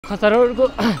खचरको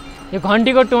यो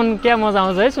घन्टीको टोन क्या मजा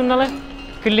आउँछ है सुन्नलाई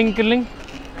किल्लिङ किल्लिङ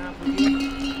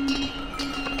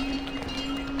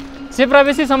सेप्रा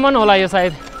बेसीसम्म होला यो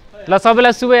सायद ल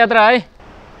सबैलाई शुभयात्रा है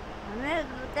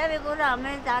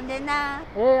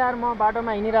ए यार म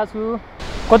बाटोमा हिँडिरहेको छु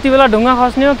कति बेला ढुङ्गा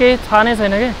खस्ने हो केही थाहा नै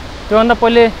छैन कि त्योभन्दा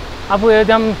पहिले आफू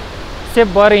एकदम सेफ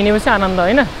भएर हिँडेपछि आनन्द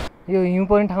होइन यो हिउँ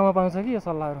पर्ने ठाउँमा पाउँछ कि यो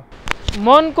सल्लाहहरू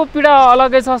मनको पीडा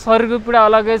अलगै छ शरीरको पीडा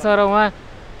अलगै छ र उहाँ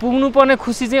पुग्नुपर्ने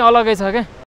खुसी चाहिँ अलगै छ क्या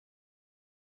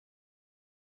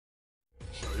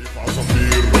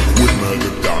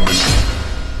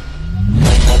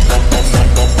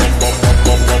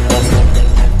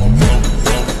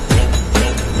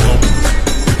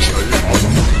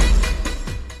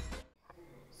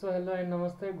सो हेलो एन्ड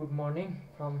नमस्ते good morning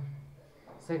from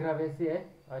Shyfru Bensi है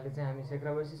अहिले चाहिँ हामी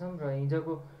Shyfru Bensi छौँ र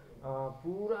हिजोको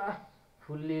पुरा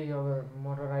फुल्ली अब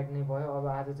मोटर राइड नै भयो अब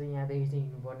आज चाहिँ यहाँदेखि चाहिँ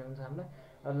हिँड्नुपर्ने हुन्छ हामीलाई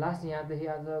लास्ट यहाँदेखि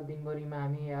आज दिनभरिमा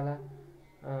हामी याला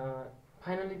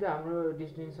फाइनली त हाम्रो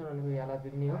डेस्टिनेसन भनेको याला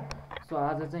पुग्ने हो सो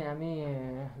आज चाहिँ हामी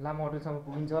लामा होटलसम्म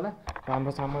पुगिन्छ होला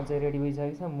हाम्रो सामान चाहिँ रेडी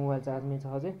भइसकेको छ मोबाइल चार्जमै छ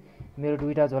अझै मेरो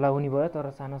दुईवटा झोला हुने भयो तर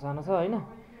सानो सानो छ होइन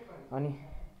अनि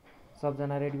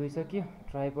सबजना रेडी भइसक्यो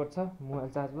ट्राइपड छ मोबाइल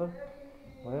चार्ज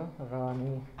भयो र अनि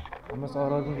हाम्रो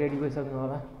सरहरू पनि रेडी भइसक्नु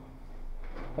होला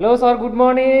hello sir good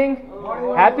morning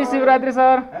happy Shivaratri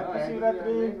sir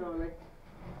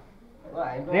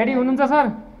ready हुनुहुन्छ सर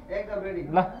एकदम रेडी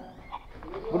ल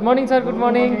good morning sir good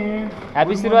morning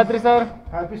happy Shivaratri sir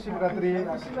happy Shivaratri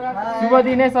शुभ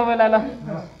दिन है सबैलाई ल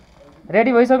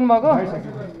रेडी भइसक्नु भएको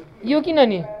यो किन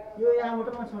नि यो यहाँ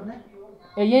मोटरमा छोड्ने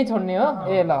ए यही छोड्ने हो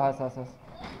ए ल हस् हस् हस्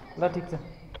ल ठिक छ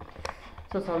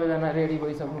सो सबैजना रेडी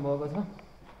भइसक्नु भएको छ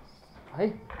है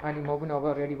अनि म पनि अब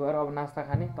रेडी भएर अब नास्ता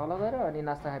खाने तल गएर अनि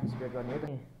नास्ता खाएपछि भेट गर्ने हो त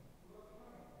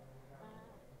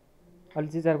अलि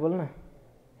चिचार बोल न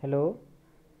हेलो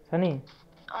छ नि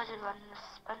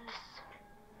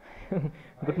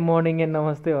गुड मर्निङ एन्ड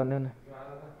नमस्ते भन्नु न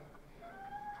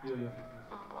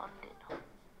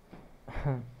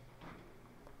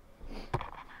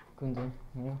कुन चाहिँ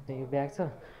यो ब्याग छ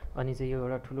अनि चाहिँ यो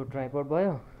एउटा ठुलो ट्राइपड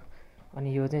भयो अनि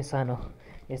यो चाहिँ सानो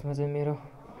यसमा चाहिँ मेरो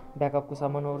ब्याकअपको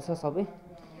सामानहरू छ सबै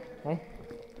है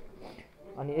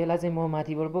अनि यसलाई चाहिँ म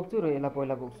माथिबाट बोक्छु र यसलाई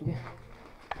पहिला बोक्छु क्या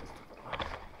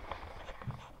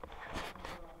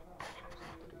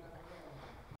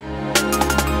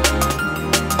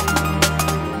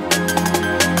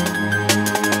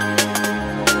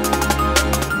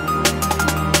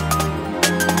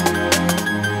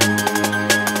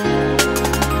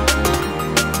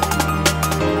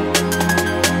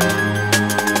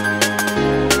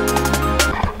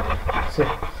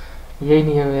यही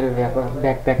नै हो मेरो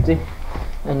ब्याकप्याक चाहिँ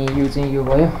अनि यो चाहिँ यो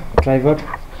भयो ट्राइपड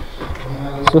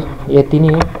सो यति नै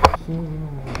हो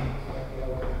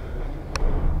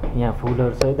यहाँ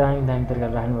फुलहरू चाहिँ दामी दामी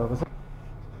तरिकाले राख्नुभएको छ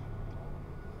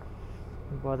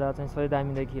बजार चाहिँ सबै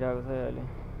दामी देखिरहेको छ अहिले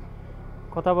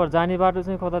कताबाट जाने बाटो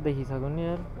चाहिँ कता देखिसक्यो नि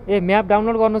यार ए म्याप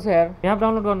डाउनलोड गर्नु छ यार म्याप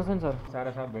डाउनलोड गर्नु छ नि सर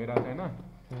 7:30 भइरहेको छैन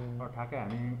ठ्याक्कै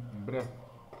हामी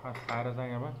ब्रेकफास्ट खाएर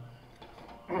चाहिँ अब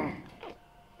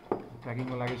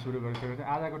ट्रेकिङको लागि सुरु गरिसकेको छ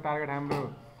आजको टार्गेट हाम्रो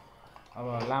अब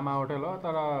लामा होटल हो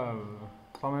तर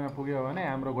समयमा पुग्यो भने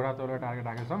हाम्रो घोडा चौर टार्गेट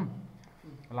राखेको छौँ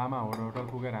लामा होटल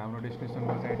पुगेर हाम्रो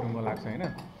डेस्टिनेसनको चाहिँ टुङ्गो लाग्छ होइन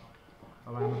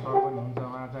अब हाम्रो सर पनि हुन्छ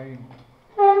उहाँ चाहिँ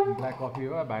ब्ल्याक कफी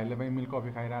हो भाइले पनि मिल्क कफी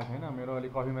खाइरहेको छैन मेरो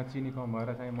अलिक कफीमा चिनी कम भएर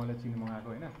चाहिँ मैले चिनी मगाएको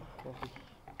होइन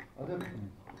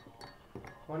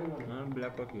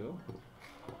ब्ल्याक कफी हो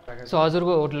सो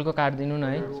हजुरको होटलको कार्ड दिनु न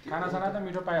है खानासाना त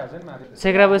मिठो पाइहाल्छ नि माथि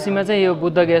Shyfru Bensiमा चाहिँ यो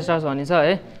बुद्ध गेस्ट हाउस भनी छ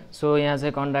है सो यहाँ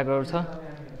चाहिँ कन्ट्याक्टहरू छ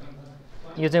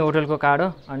यो चाहिँ होटलको कार्ड हो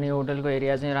अनि होटलको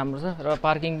एरिया चाहिँ राम्रो छ र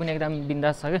पार्किङ पनि एकदम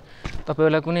बिन्दास छ क्या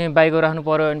तपाईँहरूलाई कुनै बाइकहरू राख्नु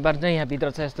पऱ्यो भने पनि चाहिँ यहाँभित्र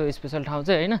छ यस्तो स्पेसल ठाउँ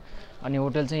चाहिँ होइन अनि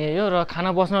होटल चाहिँ यही हो र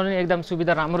खाना बस्न पनि एकदम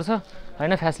सुविधा राम्रो छ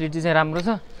होइन फ्यासिलिटी चाहिँ राम्रो छ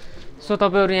सो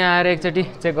तपाईँहरू यहाँ आएर एकचोटि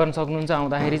चेक गर्न सक्नुहुन्छ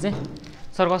आउँदाखेरि चाहिँ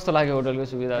सर कस्तो लाग्यो होटलको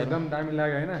सुविधा एकदम दामी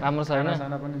लाग्यो हैन राम्रो छ हैन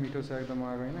खाना पनि मिठो छ एकदम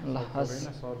आएको हैन ल हस्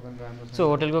सर पनि राम्रो छ सो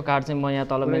होटलको कार्ड चाहिँ म यहाँ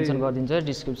तल मेन्सन गरिदिन्छु है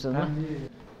डिस्क्रिप्सनमा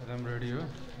एकदम रेडी हो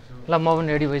ल म पनि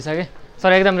रेडी भइसकेँ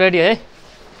सर एकदम रेडी है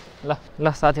ल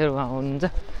ल साथीहरू हुनुहुन्छ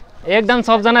एकदम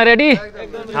सबजना रेडी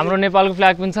हाम्रो नेपालको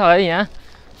फ्ल्याग पनि छ है यहाँ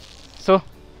सो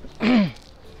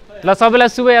ल सबैलाई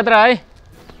शुभयात्रा है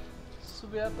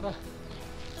शुभयात्रा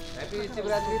ह्यापी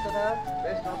शिवरात्रि तथा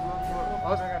बेस्ट अफ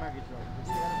लक हाम्रो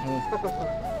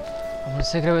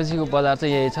Shyfru Bensiको बजार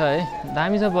चाहिँ यही छ है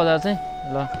दामी छ बजार चाहिँ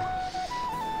ल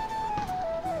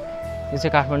यो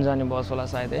चाहिँ काठमाडौँ जाने बस होला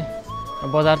सायद है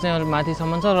बजार चाहिँ अलिक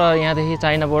माथिसम्म छ र यहाँदेखि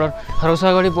चाइना बोर्डर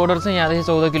रौसागढी बोर्डर चाहिँ यहाँदेखि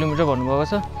 14 किलोमिटर भन्नुभएको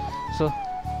छ सो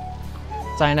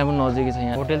चाइना पनि नजिकै छ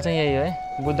यहाँ होटल चाहिँ यही है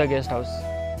बुद्ध गेस्ट हाउस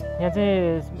यहाँ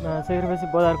चाहिँ सयख्रु बेसी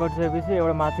बजार कटिसकेपछि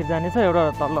एउटा माथि जाने छ एउटा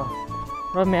तल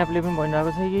र म्यापले पनि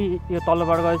भनिरहेको छ कि यो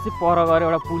तल्लोबाट गएपछि पर गएर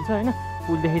एउटा पुल छ होइन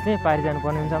पुलदेखि चाहिँ पारि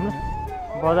जानुपर्ने हुन्छ हाम्रो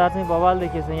बजार चाहिँ बवाल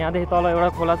देखिएछ यहाँदेखि तल एउटा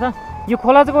खोला छ यो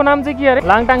खोला चाहिँ को नाम चाहिँ के अरे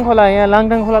लाङटाङ खोला यहाँ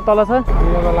लाङटाङ खोला तल छ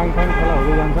यो लाङटाङ खोला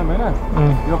हुँदै जान्छौँ होइन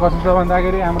यो कस्तो छ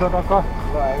भन्दाखेरि हाम्रो टक्क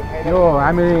यो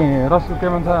हामी के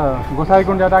भन्छ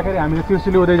गोसाइकुण्ड जाँदाखेरि हामीले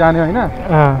त्रिशुली हुँदै जाने होइन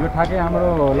यो ठ्याक्कै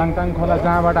हाम्रो लाङटाङ खोला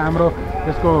जहाँबाट हाम्रो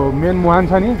यसको मेन मुहान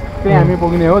छ नि त्यही हामी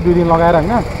पुग्ने हो 2 दिन लगाएर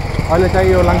होइन अहिले चाहिँ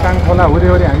यो लाङटाङ खोला हुँदै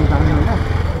हामी जाने होइन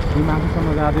यो माथिसम्म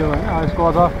जाँदै होइन यसको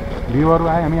अझ भ्यूहरू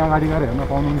आए हामी अगाडि गएर हेर्न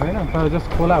पाउनुहुन्छ होइन तर जस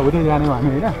खोला हुँदै जाने हो हामी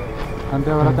होइन अनि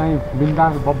त्यही भएर चाहिँ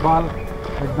बिन्दास बब्बाल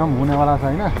एकदम हुनेवाला छ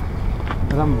होइन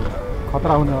एकदम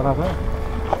खतरा हुनेवाला छ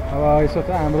अब यसो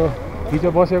चाहिँ हाम्रो हिजो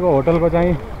बसेको होटलको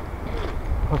चाहिँ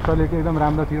होस्टेलिटी एकदम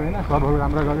राम्रो थियो होइन सर्भर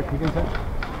राम्रो गरेर ठिकै छ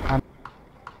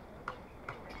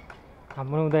घाम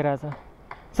पनि उदाइरहेछ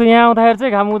सो यहाँ आउँदाखेरि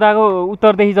चाहिँ घाम उदाएको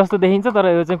उत्तरदेखि जस्तो देखिन्छ तर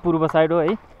यो चाहिँ पूर्व साइड हो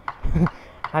है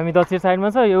हामी दक्षिण साइडमा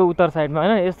छ यो उत्तर साइडमा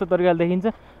होइन यस्तो तरिकाले देखिन्छ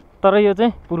तर यो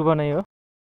चाहिँ पूर्व नै हो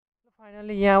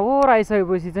फाइनली यहाँ ओर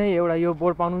आइसकेपछि चाहिँ एउटा यो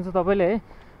बोर्ड पाउनुहुन्छ तपाईँले है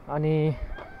अनि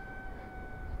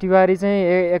टिवारी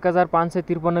चाहिँ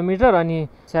 1553 मिटर अनि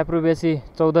स्याफ्रु बेसी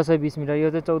 1420 मिटर यो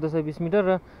चाहिँ 1420 मिटर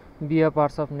र बिया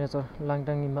parts of nature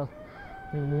Langtang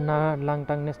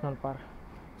Langtang national park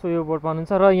so यो बोर्ड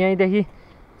पाउनुहुन्छ र यहीँदेखि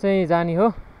चाहिँ जाने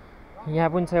हो यहाँ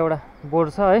पनि छ एउटा बोर्ड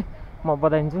छ है म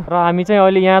बताइदिन्छु र हामी चाहिँ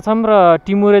अहिले यहाँ छौँ र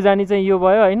टिमुरे जाने चाहिँ यो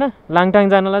भयो होइन लाङटाङ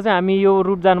जानलाई चाहिँ हामी यो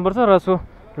रुट जानुपर्छ र सो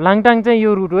लाङटाङ चाहिँ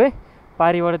यो रुट हो है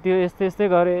पारिबाट त्यो यस्तै यस्तै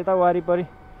गऱ्यो यता वारिपरि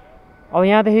अब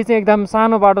यहाँदेखि चाहिँ एकदम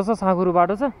सानो बाटो छ साँघुरो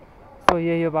बाटो छ सो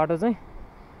यो बाटो चाहिँ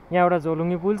यहाँ एउटा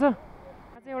झोलुङ्गे पुल छ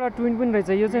यहाँ चाहिँ एउटा ट्विन पनि रहेछ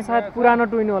यो चाहिँ सायद पुरानो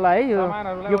ट्विन होला है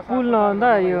यो पुल नभन्दा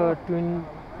यो ट्विन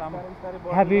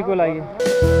ह्याप्पीको लागि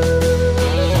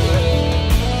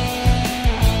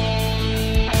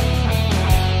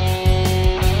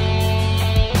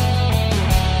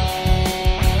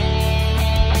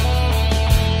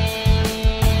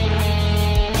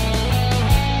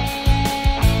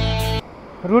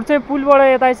रुट चाहिँ पुलबाट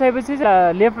यता आइसकेपछि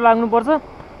लेफ्ट लाग्नुपर्छ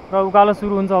र उकालो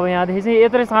सुरु हुन्छ अब यहाँदेखि चाहिँ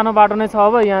यत्रै सानो बाटो नै छ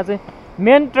अब यहाँ चाहिँ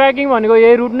मेन ट्रेकिङ भनेको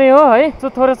यही रुट नै हो है सो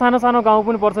थोरै सानो सानो गाउँ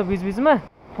पनि पर्छ बिचबिचमा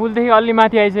पुलदेखि अलि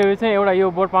माथि आइसकेपछि चाहिँ एउटा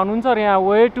यो बोर्ड पाउनुहुन्छ र यहाँ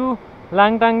वे टु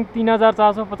लाङटाङ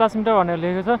 3450 मिटर भनेर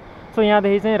लेखेको छ सो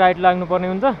यहाँदेखि चाहिँ राइट लाग्नुपर्ने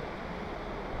हुन्छ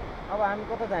अब हामी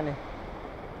कता जाने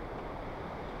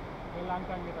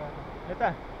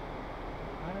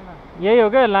यही हो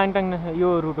क्या लाङटाङ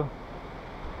यो रुट हो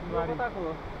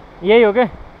यही हो क्या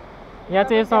यहाँ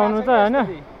चाहिँ यस्तो आउनु छ होइन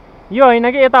यो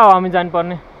होइन कि यता हो हामी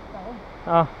जानुपर्ने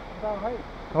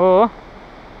हो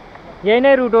यही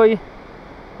नै रुट हो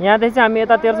यहाँदेखि चाहिँ हामी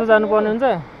यता तेर्सो जानुपर्ने हुन्छ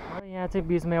यहाँ चाहिँ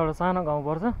बिचमा एउटा सानो गाउँ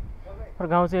पर्छ र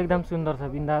गाउँ चाहिँ एकदम सुन्दर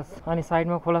छ बिन्दास अनि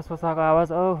साइडमा खोला सोसाको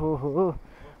आवाज हो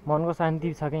मनको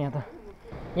शान्ति छ क्या यहाँ त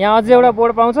यहाँ अझै एउटा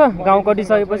बोर्ड पाउँछ गाउँ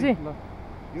कटिसकेपछि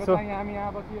सो हामी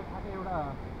यहाँपछि यो ठ्याक्कै एउटा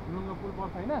ढुङ्गा पुल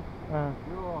पर्छ होइन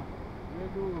यो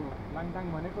लाङटाङ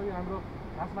भनेको यो हाम्रो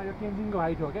खासमा यो तेन्जिङको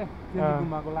हाइट हो क्या तेन्जिङ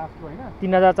गुम्बाको लास्टको होइन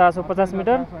 3450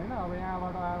 मिटर होइन अब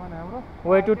यहाँबाट आयो भने हाम्रो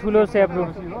वे टु ठुलो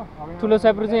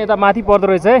स्याफ्रु चाहिँ यता माथि पर्दो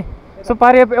रहेछ है सो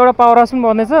पारि एउटा पावर हाउस पनि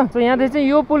बन्दैछ सो यहाँदेखि चाहिँ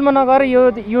यो पुलमा नगएर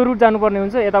यो रुट जानुपर्ने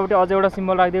हुन्छ यतापट्टि अझै एउटा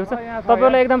सिम्बल राखिदिएको छ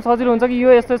तपाईँलाई एकदम सजिलो हुन्छ कि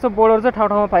यो यस्तो यस्तो बोर्डहरू चाहिँ ठाउँ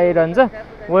ठाउँमा पाइरहन्छ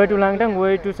way to Langtang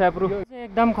way to स्याफ्रु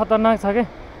एकदम खतरनाक छ क्या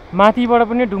माथिबाट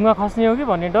पनि ढुङ्गा खस्ने हो कि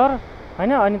भन्ने डर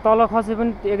होइन अनि तल खसे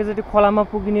पनि एकैचोटि खोलामा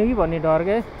पुगिने हो कि भन्ने डर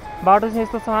क्या बाटो चाहिँ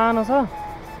यस्तो सानो छ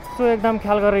सो एकदम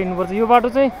ख्याल गरेर हिँड्नुपर्छ यो बाटो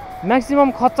चाहिँ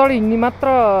म्याक्सिमम् खच्चड हिँड्ने मात्र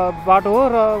बाटो हो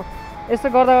र यस्तो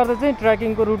गर्दा गर्दा चाहिँ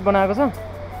ट्रेकिङको रुट बनाएको छ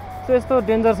सो यस्तो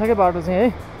डेन्जर छ क्या बाटो चाहिँ है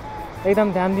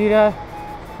एकदम ध्यान दिएर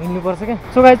हिँड्नुपर्छ क्या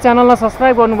सो गाइस च्यानललाई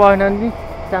सब्सक्राइब गर्नु भएन भने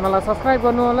च्यानललाई सब्सक्राइब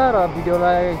गर्नु होला र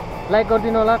भिडियोलाई लाइक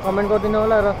गरिदिनु होला कमेन्ट गरिदिनु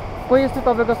होला र कोही यस्तो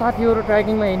तपाईँको साथीहरू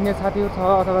ट्रेकिङमा हिँड्ने साथीहरू छ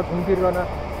अथवा घुमफिर गर्न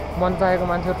मन चाहेको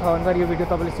मान्छेहरू छ भने यो भिडियो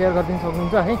तपाईँले सेयर गरिदिनु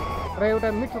सक्नुहुन्छ है र एउटा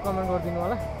मिठो कमेन्ट गरिदिनु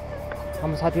होला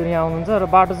हाम्रो साथीहरू यहाँ आउनुहुन्छ र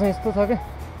बाटो चाहिँ यस्तो छ क्या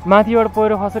माथिबाट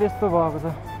पहिरो खसेर यस्तो भएको छ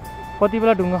कति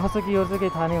बेला ढुङ्गा खस्छ के गर्छ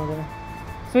केही थाहा नै हुँदैन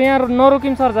सो यहाँ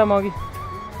नरोकिम सर जाम अघि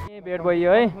ए भेट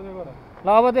भइयो है ल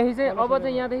अब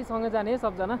चाहिँ यहाँदेखि सँगै जाने है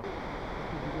सबजना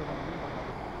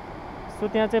सो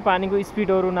त्यहाँ चाहिँ पानीको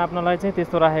स्पिडहरू नाप्नलाई चाहिँ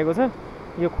त्यस्तो राखेको छ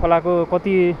यो खोलाको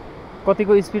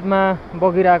कतिको स्पिडमा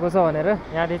बगिरहेको छ भनेर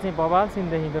यहाँदेखि चाहिँ बबाल सिन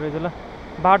देखिँदो रहेछ ल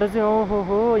बाटो चाहिँ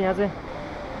ओहो यहाँ चाहिँ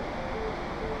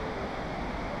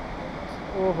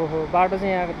ओहो बाटो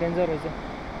चाहिँ यहाँको डेन्जर रहेछ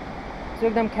सो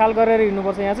एकदम ख्याल गरेर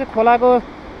हिँड्नुपर्छ यहाँ चाहिँ खोलाको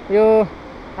यो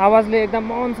आवाजले एकदम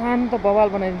मन शान्त बवाल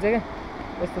बनाइदिन्छ क्या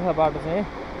यस्तो छ बाटो चाहिँ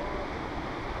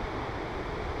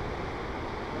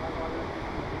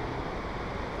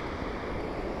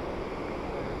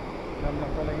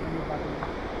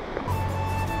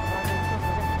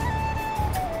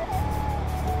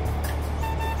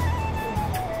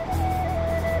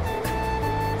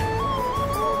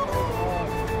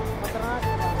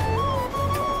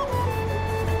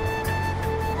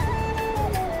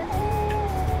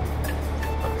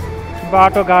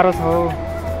बाटो गाह्रो छ हौ।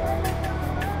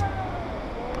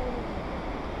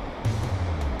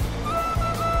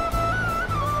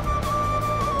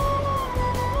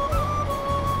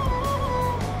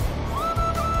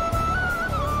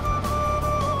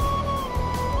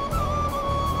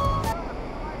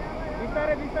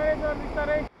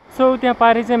 सो त्यहाँ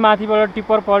पारि चाहिँ माथिबाट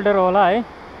टिप्पर पल्टेर होला है,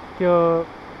 त्यो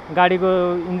गाडीको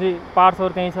इन्जिन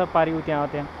पार्ट्सहरू त्यहीँ छ पारि त्यहाँ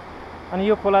अनि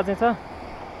यो खोला चाहिँ छ।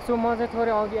 सो म चाहिँ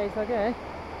थोरै अघि आइसकेँ है,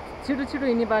 छिटो छिटो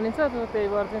हिँड्ने बानी छ, त्यही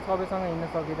भएर चाहिँ सबैसँग हिँड्न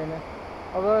सकिँदैन।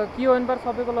 अब के हो भने पर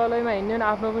सबैको लयमा हिँड्ने भने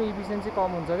आफ्नो पनि इफिसियन्सी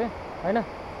कम हुन्छ क्या होइन।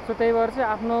 सो त्यही भएर चाहिँ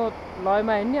आफ्नो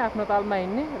लयमा हिँड्ने, आफ्नो तालमा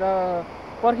हिँड्ने र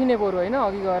पर्खिने बरु होइन,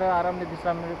 अघि गएर आरामले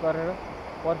विश्राम गरेर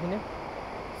पर्खिने।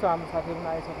 सो हाम्रो साथीहरू पनि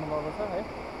आइसक्नु भएको छ है,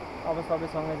 अब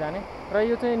सबैसँगै जाने। र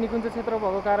यो चाहिँ निकुञ्ज क्षेत्र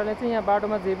भएको कारणले चाहिँ यहाँ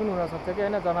बाटोमा जे पनि हुनसक्छ कि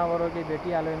होइन, जनावरहरू केही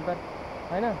भेटिहाल्यो भने त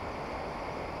होइन।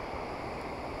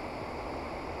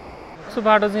 सो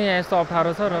बाटो चाहिँ यहाँ यस्तो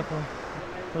अप्ठ्यारो छ र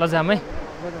लजामै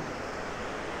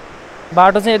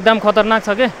बाटो चाहिँ एकदम खतरनाक छ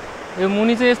क्या। यो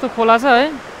मुनि चाहिँ यस्तो खोला छ है,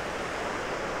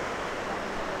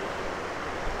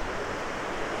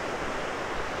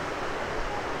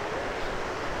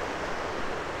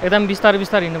 एकदम बिस्तारै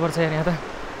बिस्तारै हिँड्नुपर्छ यार, यहाँ त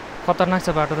खतरनाक छ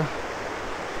बाटो त।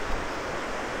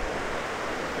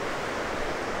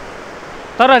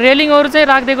 तर रेलिङहरू चाहिँ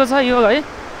राखिदिएको छ यो है,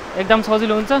 एकदम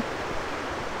सजिलो हुन्छ।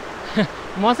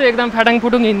 म चाहिँ एकदम फ्याटाङ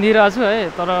फुटुङ हिँडिरहेको छु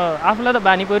है, तर आफूलाई त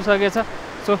बानी परिसकेको छ।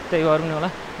 सो त्यही भएर पनि होला,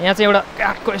 यहाँ चाहिँ एउटा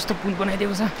काठको यस्तो पुल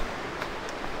बनाइदिएको छ,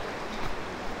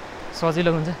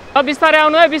 सजिलो हुन्छ। अब बिस्तारै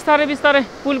आउनु है, बिस्तारै बिस्तारै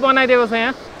पुल बनाइदिएको छ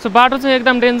यहाँ। सो बाटो चाहिँ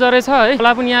एकदम डेन्जरै छ है,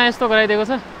 खोला पनि यहाँ यस्तो गराइदिएको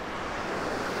छ।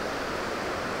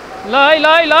 ल है ल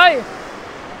है ल है,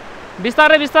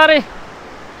 बिस्तारै बिस्तारै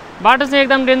बाटो चाहिँ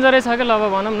एकदम डेन्जरै छ क्या। ल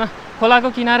अब भनौँ न खोलाको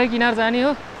किनारै किनार जाने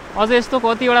हो, अझै यस्तो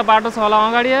कतिवटा बाटो छ होला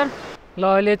अगाडि यार। ल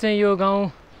अहिले चाहिँ यो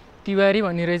गाउँ तिवारी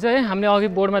भन्ने रहेछ है, हामीले अघि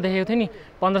बोर्डमा देखेको थियो नि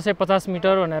 1550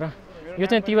 मिटर भनेर, यो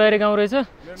चाहिँ तिवारी गाउँ रहेछ।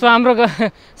 सो हाम्रो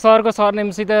सहरको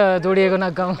सरनेमसित जोडिएको न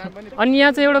गाउँ। अनि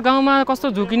यहाँ चाहिँ एउटा गाउँमा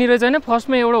कस्तो झुकिने रहेछ होइन,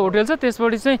 फर्स्टमा एउटा होटल छ,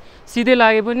 त्यसपछि चाहिँ सिधै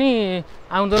लागे पनि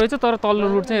आउँदो रहेछ, तर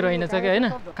तल्लो रुट चाहिँ रहेनछ क्या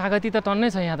होइन। कागती त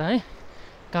टन्नै छ यहाँ त है,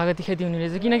 कागती खेती हुने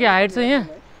रहेछ, किनकि हाइट चाहिँ यहाँ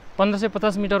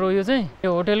 1550 मिटर हो। यो चाहिँ यो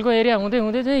होटेलको एरिया हुँदै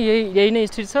हुँदै चाहिँ यही नै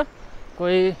स्ट्रिट छ,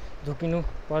 कोही झुकिनु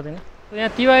पर्दैन। यहाँ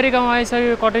तिवारी गाउँ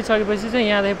आइसक्यो, कटाइसकेपछि चाहिँ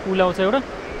यहाँदेखि पुल आउँछ एउटा,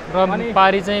 र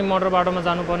पारि चाहिँ मोटर बाटोमा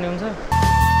जानुपर्ने हुन्छ।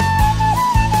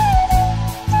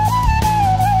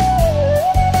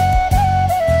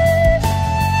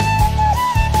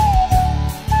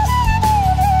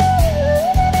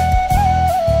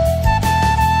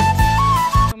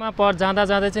 पर जाँदा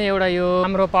जाँदै चाहिँ एउटा यो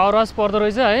हाम्रो पावर हाउस पर्दो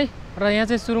रहेछ है, र यहाँ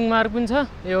चाहिँ सुरुङ मार्ग पनि छ,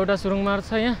 एउटा सुरुङ मार्ग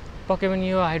छ यहाँ। पक्कै पनि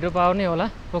यो हाइड्रो पावर नै होला,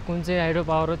 कुन चाहिँ हाइड्रो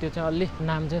पावर हो त्यो चाहिँ अलि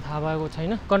नाम चाहिँ थाहा भएको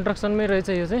छैन। कन्स्ट्रक्सनमै रहेछ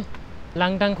यो चाहिँ।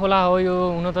 लाङटाङ खोला हो यो,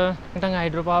 हुन त लाङटाङ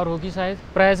हाइड्रो पावर हो कि सायद,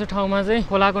 प्रायः चाहिँ ठाउँमा चाहिँ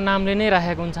खोलाको नामले नै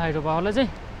राखेको हुन्छ हाइड्रो पावरलाई चाहिँ।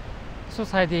 सो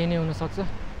सायद यही नै हुनसक्छ,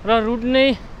 र रुट नै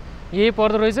यही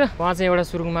पर्दो रहेछ। वहाँ चाहिँ एउटा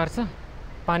सुरुङ मार्ग छ,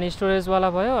 पानी स्टोरेजवाला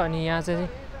भयो। अनि यहाँ चाहिँ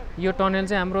यो टनल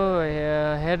चाहिँ हाम्रो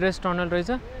हेडरेस्ट टनल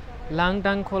रहेछ,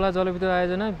 लाङटाङ खोला जलविद्युत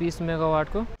आयोजना 20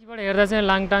 मेगावाटको। यहाँबाट हेर्दा चाहिँ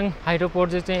लाङटाङ हाइड्रो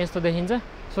प्रोजेक्ट चाहिँ यस्तो देखिन्छ।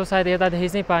 सो सायद यतादेखि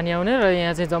चाहिँ पानी आउने र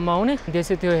यहाँ चाहिँ जम्मा आउने,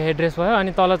 त्यसै त्यो हेडरेस्ट भयो।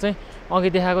 अनि तल चाहिँ अघि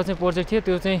देखाएको चाहिँ प्रोजेक्ट थियो,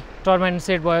 त्यो चाहिँ टर्बाइन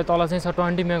सेट भयो, तल चाहिँ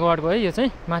 20 मेगावाटको है यो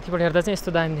चाहिँ। माथिबाट हेर्दा चाहिँ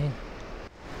यस्तो दामी देखिन्छ।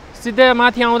 सिधै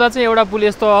माथि आउँदा चाहिँ एउटा पुल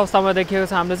यस्तो अवस्थामा देखिएको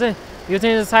छ हामीले चाहिँ। यो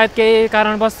चाहिँ सायद केही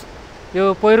कारणवश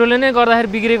यो पहिरोले नै गर्दाखेरि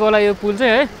बिग्रेको होला यो पुल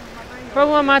चाहिँ है। र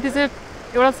उहाँ माथि चाहिँ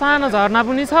एउटा सानो झरना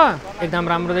पनि छ, एकदम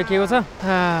राम्रो देखिएको छ।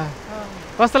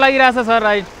 कस्तो लागिरहेछ सर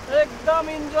राइड?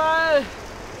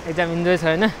 एकदम इन्जोय छ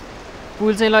होइन।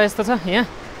 पुल चाहिँ ल यस्तो छ यहाँ,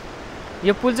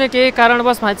 यो पुल चाहिँ केही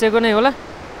कारणवश भाँचिएको नै होला,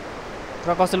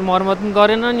 र कसैले मर्मत पनि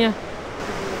गरेन नि। यहाँ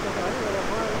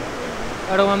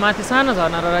एउटा उहाँ माथि सानो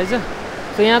झरना रहेछ।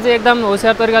 सो यहाँ चाहिँ एकदम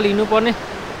होसियार तरिकाले हिँड्नुपर्ने।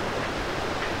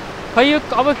 खै यो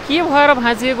अब के भएर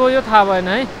भाँचिएको यो थाहा भएन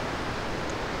है।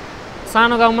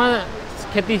 सानो गाउँमा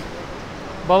खेती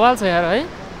बवाल छ यार है,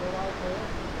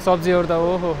 सब्जीहरू त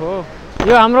ओहो हो।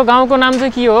 यो हाम्रो गाउँको नाम चाहिँ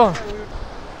के हो?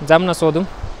 जाऊँ न सोधौँ।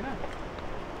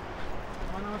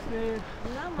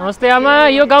 नमस्ते आमा,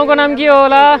 यो गाउँको नाम के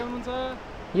होला?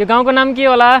 यो गाउँको नाम के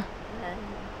होला?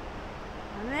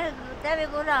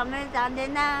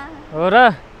 हो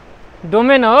र,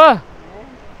 डोमेन हो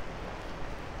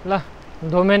ल।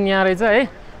 डोमेन यहाँ रहेछ है,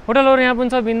 होटलहरू यहाँ पनि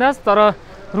छ बिन्दास, तर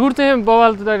रुट चाहिँ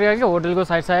बवाल तरिकाको होटलको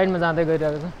साइडमा जाँदै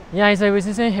गइरहेको छ। यहाँ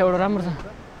आइसकेपछि चाहिँ एउटा राम्रो छ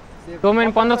डोमेन,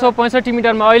 1565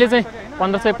 मिटरमा, अहिले चाहिँ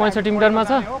 1565 मिटरमा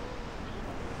छ।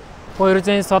 पहिरो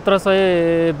चाहिँ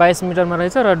 1722 मिटरमा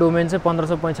रहेछ र डोमेन चाहिँ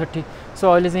 1565। सो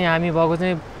अहिले चाहिँ हामी भएको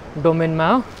चाहिँ डोमेनमा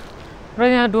हो, र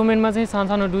यहाँ डोमेनमा चाहिँ सानो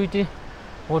सानो दुईटी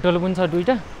होटल पनि छ,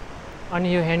 दुईटा। अनि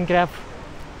यो ह्यान्ड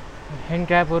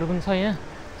क्राफ्टहरू पनि छ यहाँ।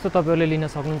 सो तपाईँहरूले लिन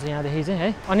सक्नुहुन्छ यहाँदेखि चाहिँ है।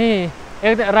 अनि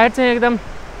एकदम राइड चाहिँ एकदम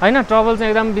होइन ट्रभल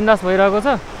चाहिँ एकदम बिन्दास भइरहेको छ।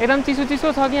 एकदम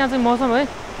चिसो छ कि यहाँ चाहिँ मौसम है।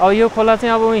 अब यो खोला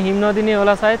चाहिँ अब हिम नदिने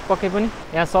होला सायद पक्कै पनि।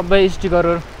 यहाँ सबै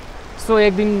स्टिकरहरू। सो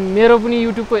एक दिन मेरो पनि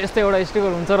युट्युबको यस्तो एउटा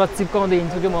स्टिकर हुन्छ र चिप्काउँदै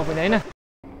हिँड्छु कि म पनि होइन।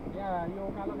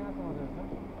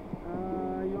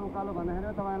 यो उकालो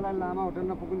भन्दाखेरि तपाईँलाई लामा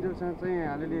होटलमा पुगुन्जेलसँग चाहिँ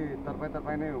अलिअलि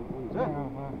तरपाई नै हुन्छ।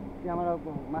 त्यहाँबाट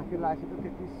माथि लागेपछि त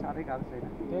त्यति साह्रै गाह्रो छैन।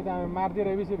 त्यही त हामी मार्दी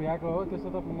रहेपछि भ्याएको हो। त्यस्तो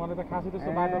त मलाई त खासै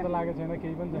त्यस्तो बाटो त लागेको छैन,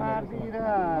 केही पनि छैन। मार्दी र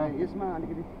यसमा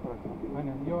अलिकति फरक छ होइन,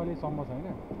 यो अलिक सम्म छैन।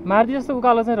 मार्दी जस्तो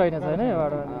उकालो चाहिँ रहेन होइन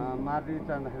योबाट। मार्दी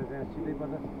चढ्दाखेरि चाहिँ सिधै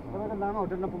पर्छ। तपाईँको लामा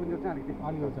होटलमा पुगुन्जेल चाहिँ अलिकति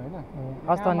अलिक छ होइन।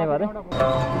 हस् धन्यवाद है।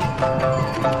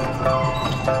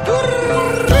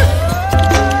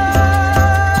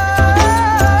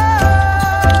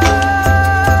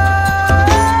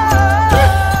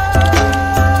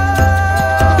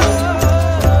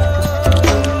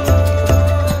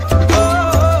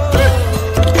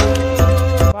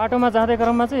 बाटोमा जाँदै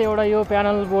क्रममा चाहिँ एउटा यो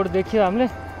प्यानल बोर्ड देखियो हामीले।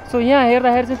 सो यहाँ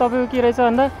हेर्दाखेरि चाहिँ तपाईँको के रहेछ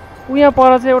भन्दा उहाँ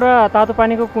पर चाहिँ एउटा तातो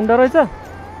पानीको कुण्ड रहेछ।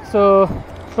 सो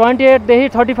 28 देखि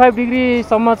 35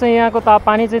 डिग्रीसम्म चाहिँ यहाँको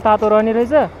पानी चाहिँ तातो रहने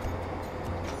रहेछ।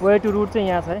 वे टु रुट चाहिँ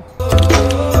यहाँ छ है।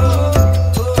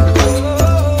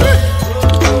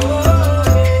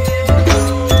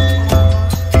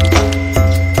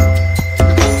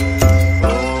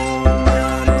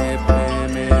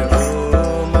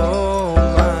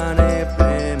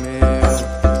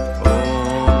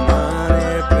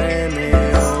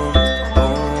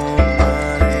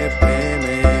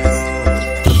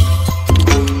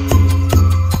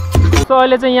 सो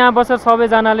अहिले चाहिँ यहाँ बसेर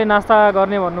सबैजनाले नास्ता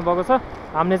गर्ने भन्नुभएको छ।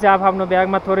 हामीले चाहिँ आफ्नो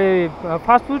ब्यागमा थोरै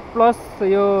फास्ट फुड प्लस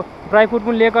यो ड्राई फ्रुट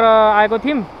पनि लिएर आएको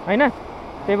थियौँ होइन।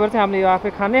 त्यही भएर चाहिँ हामीले यो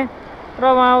आफै खाने र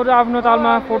उहाँहरू आफ्नो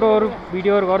तालमा फोटोहरू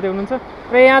भिडियोहरू गर्दै हुनुहुन्छ।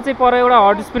 र यहाँ चाहिँ पर एउटा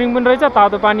हट स्प्रिङ पनि रहेछ,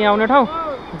 तातो पानी आउने ठाउँ।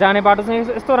 जाने बाटो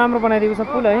चाहिँ यस्तो राम्रो बनाइदिएको छ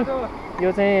पुल है।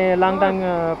 यो चाहिँ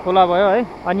लाङटाङ खोला भयो है।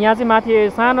 अनि यहाँ चाहिँ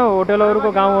माथि सानो होटलहरूको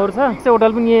गाउँहरू छ। त्यो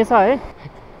होटल पनि यही छ है।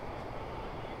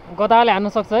 गदाले हान्न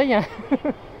सक्छ है यहाँ।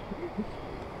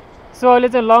 सो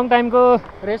अहिले चाहिँ लङ टाइमको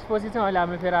रेस्ट पछि चाहिँ अहिले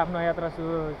हामीले फेरि आफ्नो यात्रा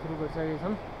सुरु गरिसकेका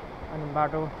छौँ। अनि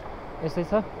बाटो यस्तै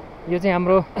छ। यो चाहिँ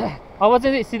हाम्रो अब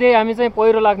चाहिँ सिधै हामी चाहिँ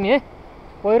पहिरो लाग्ने है।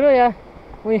 पहिरो या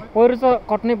पहिरो चाहिँ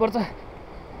कट्नै पर्छ।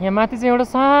 यहाँ माथि चाहिँ एउटा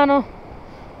सानो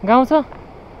गाउँ छ,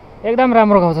 एकदम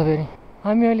राम्रो गाउँ छ। फेरि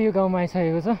हामी अहिले यो गाउँमा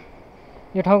आइसकेको छ।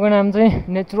 यो ठाउँको नाम चाहिँ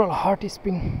नेचुरल हट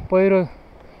स्प्रिङ पहिरो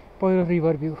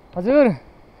रिभर भ्यू। हजुर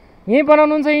यहीँ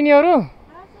बनाउनुहुन्छ यिनीहरू?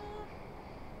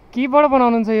 केबाट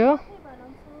बनाउनुहुन्छ यो?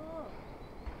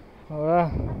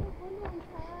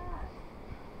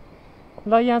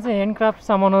 ल यहाँ चाहिँ ह्यान्डक्राफ्ट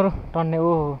सामानहरू टन्ने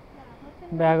हो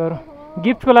ब्यागहरू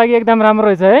गिफ्टको लागि एकदम राम्रो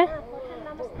रहेछ है।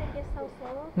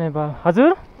 नेपाल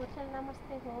हजुर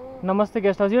नमस्ते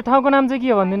गेस्ट हाउस। यो ठाउँको नाम चाहिँ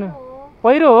के हो भनिदिनु?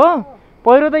 पहिरो हो?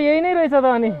 पहिरो त यही नै रहेछ त।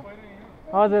 अनि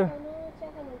हजुर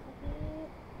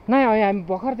नै हामी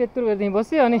भर्खर त्यत्रो बेर त्यहीँ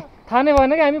बस्यो। अनि थाहा नै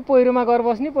भएन कि हामी पहिरोमा गएर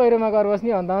बस्ने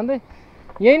भन्दा भन्दै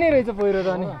यही नै रहेछ पहिरो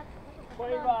त। अनि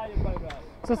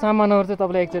सो सामानहरू चाहिँ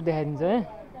तपाईँलाई एकचोटि देखाइदिन्छ है।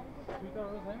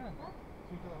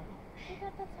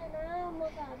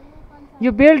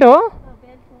 यो बेल्ट हो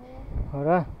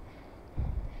र?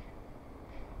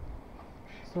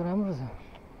 सो राम्रो छ।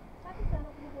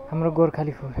 हाम्रो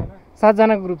गोर्खाली फुड 7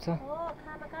 जनाको ग्रुप छ।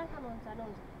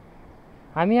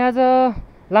 हामी आज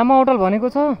लामा होटल भनेको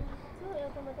छ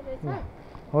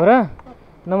हो र?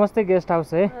 नमस्ते गेस्ट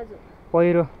हाउस है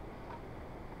पहिरो।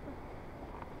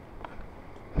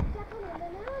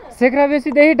 सेक्रा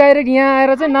बेसीदेखि डाइरेक्ट यहाँ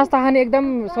आएर चाहिँ नास्ता खाने एकदम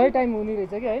सही टाइम हुने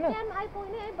रहेछ कि होइन?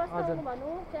 हजुर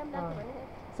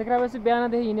सेक्रा बेसी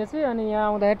बिहानदेखि हिँडेछु अनि यहाँ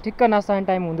आउँदाखेरि ठिक्क नास्ता खाने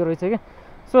टाइम हुँदो रहेछ कि।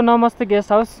 सो नमस्ते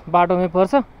गेस्ट हाउस बाटोमै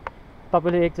पर्छ,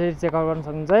 तपाईँले एकचोटि चेकआउट गर्न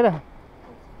सक्नुहुन्छ है त।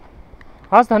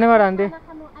 हस् धन्यवाद आन्टी।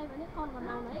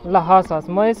 ल हस्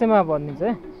म यसैमा भनिदिन्छु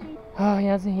है।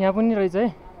 यहाँ पनि रहेछ है,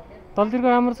 तलतिरको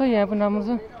राम्रो छ, यहाँ पनि राम्रो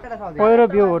छ। पहिरो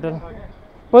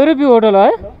भ्यू होटल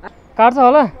है। कार्ड छ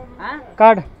होला?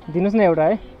 कार्ड दिनुहोस् न एउटा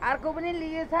है। अर्को पनि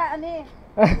लिएछ अनि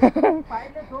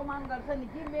भाइले थो माग गर्छ नि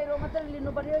कि मेरो मात्र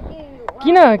लिनु पर्यो कि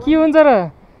किन के हुन्छ र?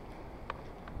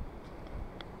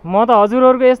 म त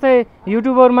हजुरहरूको यस्तै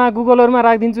युट्युबहरूमा गुगलहरूमा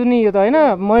राखिदिन्छु नि यो त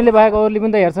होइन। मैले बाहेक अरूले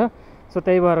पनि त हेर्छ। सो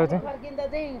त्यही भएर चाहिँ फर्किँदा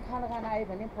चाहिँ खाना आयो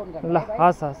भने फोन गर्नु। ल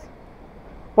हस्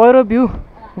पहिरो view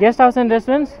guest house and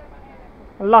restaurants.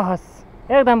 ल हस्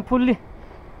एकदम फुल्ली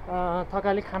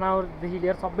थकाली खानाहरूदेखि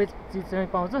लिएर सबै चिज चाहिँ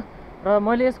पाउँछ। र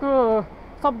मैले यसको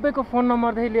सबैको फोन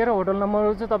नम्बरदेखि लिएर होटल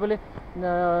नम्बरहरू चाहिँ तपाईँले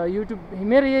युट्युब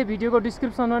मेरो यही भिडियोको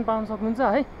डिस्क्रिप्सनमा पनि पाउन सक्नुहुन्छ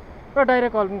है। र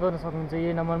डाइरेक्ट कल पनि गर्न सक्नुहुन्छ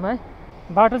यही नम्बरमा है।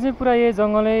 बाटो चाहिँ पुरा यही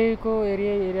जङ्गलैको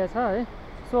एरिया छ है।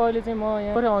 सो अहिले चाहिँ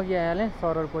म यहाँ अघि आइहालेँ,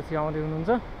 सरहरू पछि आउँदै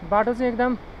हुनुहुन्छ। बाटो चाहिँ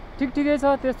एकदम ठिकै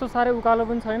छ, त्यस्तो साह्रै उकालो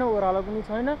पनि छैन ओह्रालो पनि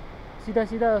छैन, सिधा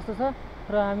जस्तो छ।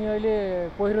 र हामी अहिले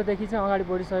पहिरोदेखि चाहिँ अगाडि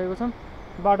बढिसकेको छौँ।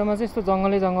 बाटोमा चाहिँ यस्तो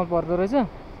जङ्गल पर्दो रहेछ।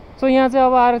 सो यहाँ चाहिँ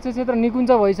अब आरक्षित क्षेत्र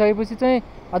निकुञ्ज भइसकेपछि चाहिँ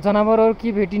जनावरहरू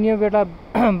के भेटिने बेला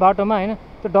बाटोमा होइन,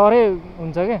 त्यो डरै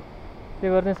हुन्छ क्या। त्यो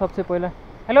गर्ने सबसे पहिला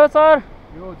हेलो सर,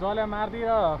 यो जले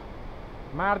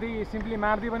मार्दी सिम्पली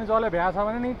मार्दी पनि जले भ्या छ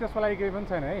भने नि त्यसको लागि केही पनि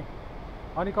छैन है।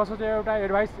 अनि कसो चाहिँ एउटा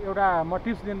एडभाइस, एउटा म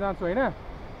टिप्स दिन चाहन्छु होइन।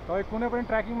 तपाईँ कुनै पनि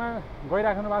ट्रेकिङमा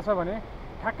गइराख्नु भएको छ भने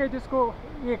ठ्याक्कै त्यसको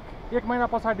एक महिना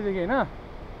पछाडिदेखि होइन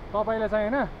तपाईँले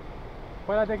चाहिँ होइन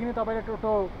पहिलादेखि नै तपाईँले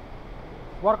टोटो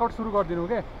वर्कआउट सुरु गरिदिनु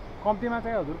के। कम्तीमा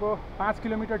चाहिँ हजुरको 5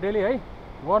 किलोमिटर डेली है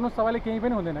गर्नुहोस्, तपाईँले केही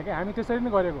पनि हुँदैन कि। हामी त्यसरी नै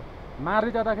गरेको,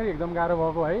 मार्दै जाँदाखेरि एकदम गाह्रो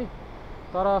भएको है।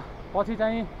 तर पछि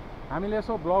चाहिँ हामीले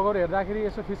यसो ब्लगहरू हेर्दाखेरि,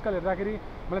 यसो फिजिकल हेर्दाखेरि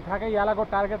मैले ठ्याक्कै यालाको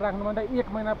टार्गेट राख्नुभन्दा 1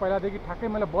 महिना पहिलादेखि ठ्याक्कै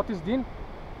मैले 32 दिन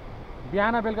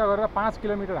बिहान बेलुका गरेर 5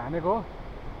 किलोमिटर हानेको।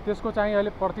 त्यसको चाहिँ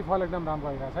अहिले प्रतिफल एकदम राम्रो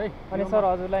आइरहेको छ है। अनि सर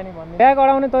हजुरलाई नि भन्नु, ब्याग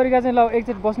अडाउने तरिका चाहिँ ल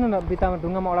एकचोटि बस्नु न, भित्तामा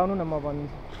ढुङ्गामा अडाउनु न, म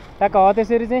भनिदिन्छु। ट्याक्क हो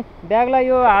त्यसरी चाहिँ ब्यागलाई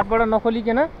यो हातबाट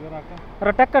नखोलिकन र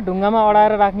ट्याक्क ढुङ्गामा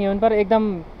अडाएर राख्ने हो भने पर एकदम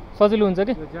सजिलो हुन्छ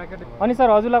कि। अनि सर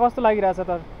हजुरलाई कस्तो लागिरहेछ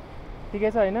त?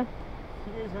 ठिकै छ होइन?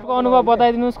 अनुभव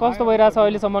बताइदिनुहोस् कस्तो भइरहेछ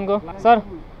अहिलेसम्मको सर?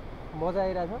 मजा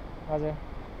आइरहेछ हजुर।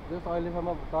 जस अहिलेसम्म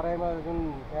तराईमा जुन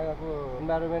त्यहाँको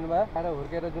इन्भाइरोमेन्टमा आएर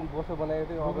हुर्केर जुन बोसो बनाएको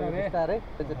थियो अब बिस्तारै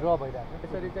ड्र भइरहेको छ।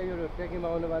 त्यसरी चाहिँ यो ट्रेकिङमा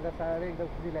आउनुभन्दा साह्रै एकदम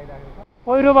खुसी लागिरहेको छ।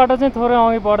 पहिरोबाट चाहिँ थोरै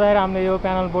अघि बढ्दाखेरि हामीले यो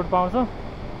प्यानल बोट पाउँछौँ।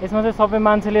 यसमा चाहिँ सबै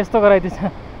मान्छेले यस्तो गराइदिन्छ,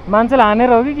 मान्छेले हानेर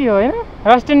हो कि के हो होइन।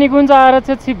 राष्ट्रिय निकुञ्ज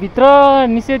आरक्षित भित्र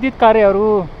निषेधित कार्यहरू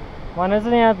भनेर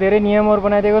चाहिँ यहाँ धेरै नियमहरू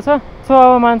बनाइदिएको छ। सो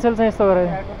अब मान्छेले चाहिँ यस्तो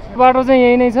गराइदिन्छ। बाटो चाहिँ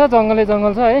यही नै छ, जङ्गल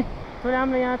छ है। थोरै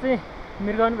हामीले यहाँ चाहिँ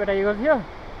मृग पनि भेटाइएको थियो,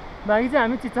 बाँकी चाहिँ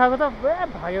हामी चिच्चाएको त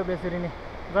भयो बेसरी नै।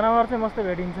 जनावर चाहिँ मस्त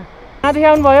भेटिन्छ। कहाँदेखि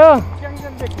आउनुभयो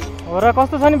हो र?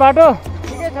 कस्तो छ नि बाटो?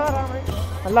 ठिकै छ, राम्रै।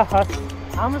 ल हस्,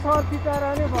 हाम्रो सर चिच्चाएर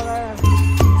नै भगायो।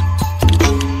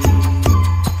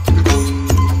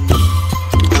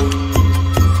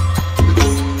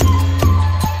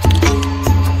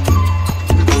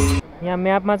 यहाँ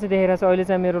म्यापमा चाहिँ देखेर चाहिँ अहिले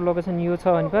चाहिँ मेरो लोकेसन यो छ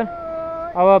भने पर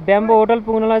अब ब्याम्बो होटल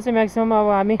पुग्नलाई चाहिँ म्याक्सिमम अब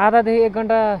हामी आधादेखि 1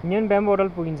 घन्टा हिँड्यो भने ब्याम्बो होटल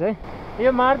पुगिन्छ है।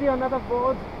 यो मार्दिभन्दा त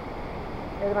बहुत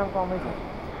एकदम कमै छ।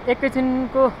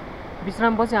 एकैछिनको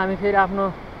विश्रामपछि हामी फेरि आफ्नो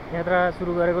यात्रा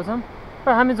सुरु गरेको छौँ। र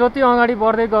हामी जति अगाडि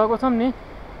बढ्दै गएको छौँ नि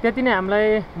त्यति नै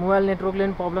हामीलाई मोबाइल नेटवर्कले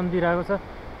पनि प्रब्लम दिइरहेको छ,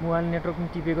 मोबाइल नेटवर्क पनि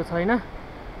टिपेको छैन।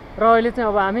 र अहिले चाहिँ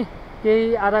अब हामी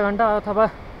केही आधा घन्टा अथवा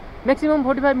म्याक्सिमम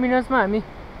 45 मिनट्समा हामी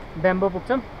ब्याम्बो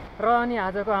पुग्छौँ। र अनि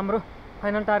आजको हाम्रो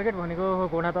फाइनल टार्गेट भनेको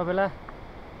घोडा तबेला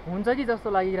हुन्छ कि जस्तो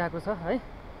लागिरहेको छ है।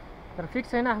 तर फिक्स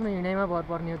छैन, आफ्नो हिँडाइमा भर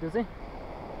पर्ने हो त्यो चाहिँ।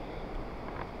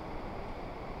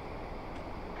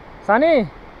 सानी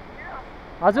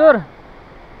हजुर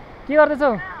के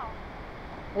गर्दैछौ?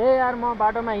 ए यार म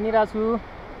बाटोमा हिँडिरहेको छु।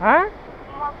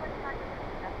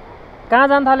 कहाँ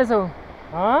जान थालेछौ?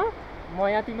 म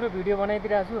यहाँ तिम्रो भिडियो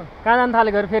बनाइदिरहेको छु। कहाँ जान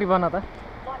थाले घर फेरि भन त,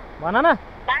 भन न।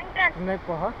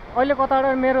 अहिले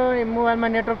कताबाट मेरो मोबाइलमा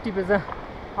नेटवर्क टिपेछ।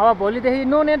 अब भोलिदेखि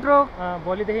नो नेटवर्क,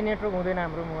 भोलिदेखि नेटवर्क हुँदैन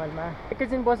हाम्रो मोबाइलमा।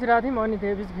 एकैछिन बसिरहेको थियौँ अनि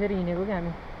त्यसपछि फेरि हिँडेको कि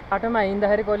हामी। बाटोमा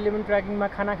हिँड्दाखेरि कहिले पनि ट्रेकिङमा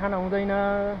खाना हुँदैन,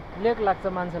 लेक लाग्छ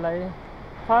मान्छेलाई।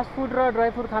 फास्ट फुड र ड्राई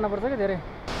फ्रुट खानुपर्छ क्या धेरै।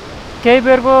 केही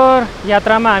बेरको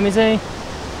यात्रामा हामी चाहिँ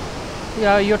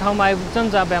यो ठाउँमा आइपुग्छौँ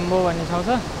जहाँ ब्याम्बो भन्ने ठाउँ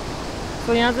छ।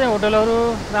 सो यहाँ चाहिँ होटलहरू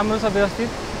राम्रो छ, व्यवस्थित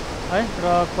है, र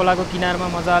खोलाको किनारमा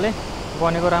मजाले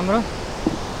बनेको राम्रो।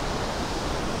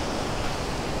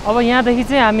 अब यहाँदेखि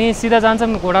चाहिँ हामी सिधा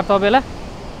जान्छौँ घोडा तबेला।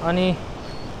 अनि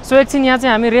सो एकछिन यहाँ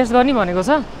चाहिँ हामी रेस्ट गर्ने भनेको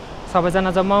छ,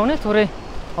 सबैजना जम्मा आउने। थोरै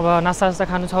अब नास्ता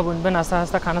खानु छ भने पनि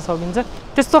नास्ता खान सकिन्छ।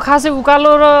 त्यस्तो खासै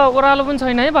उकालो र ओह्रालो पनि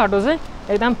छैन है, बाटो चाहिँ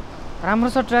एकदम राम्रो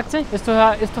छ। ट्र्याक चाहिँ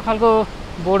यस्तो खालको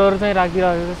बोर्डहरू चाहिँ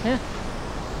राखिदिइरहेको छ यहाँ।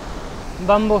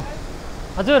 ब्याम्बो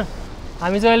हजुर,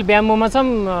 हामी चाहिँ अहिले ब्याम्बोमा छौँ।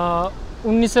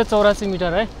 1984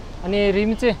 मिटर है। अनि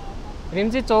रिम चाहिँ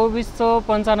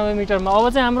 2495 मिटरमा।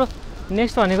 अब चाहिँ हाम्रो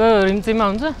नेक्स्ट भनेको रिम्चीमा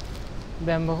हुन्छ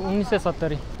ब्याम्बो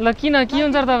 1970। ल किन के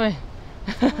हुन्छ र तपाईँ?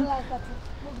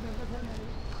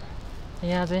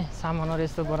 यहाँ चाहिँ सामानहरू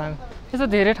यस्तो बनाएको, यस्तो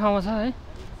धेरै ठाउँमा छ है।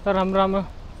 तर राम्रो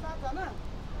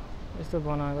यस्तो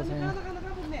बनाएको छ यहाँ।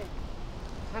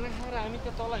 खाना खाएर हामी त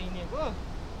तल हिँडेको।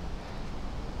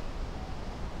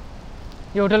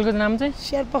 यो होटलको नाम चाहिँ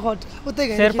Sherpa hotel,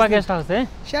 Sherpa guest house है।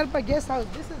 Sherpa guest house,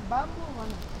 this is bamboo one.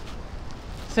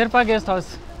 Sherpa guest house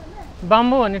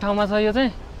bamboo भन्ने ठाउँमा छ यो चाहिँ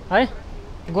है।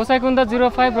 Gosaikunda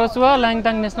 05 Rasuwa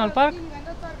Langtang national park.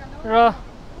 र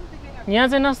यहाँ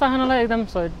चाहिँ नास्ता खानलाई एकदम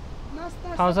सही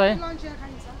ठाउँ छ है।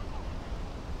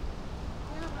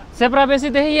 सेप्रा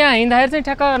बेसीदेखि यहाँ हिँड्दाखेरि चाहिँ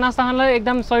ठ्याक्क नास्ता खानलाई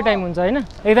एकदम सही टाइम हुन्छ होइन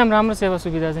एकदम राम्रो सेवा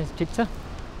सुविधा चाहिँ ठिक छ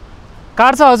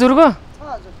कार्ड छ हजुरको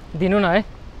दिनु न है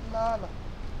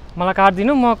मलाई कार्ड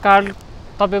दिनु म कार्ड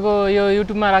तपाईँको यो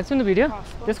युट्युबमा राख्छु नि भिडियो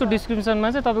त्यसको डिस्क्रिप्सनमा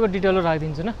चाहिँ तपाईँको डिटेलहरू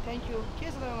राखिदिन्छु न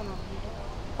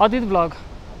अदित ब्लग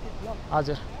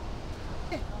हजुर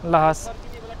ल हस्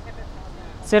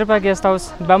शेर्पा गेस्ट हाउस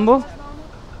बाम्बो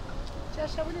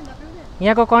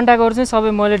यहाँको कन्ट्याक्टहरू चाहिँ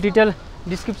सबै मैले डिटेल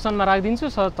डिस्क्रिप्सनमा राखिदिन्छु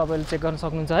सर तपाईँले चेक गर्न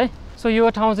सक्नुहुन्छ है सो यो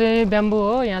ठाउँ चाहिँ ब्याम्बो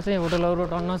हो यहाँ चाहिँ होटलहरू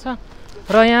टन्न छ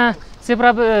र यहाँ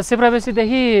सेप्रा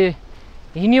बेसीदेखि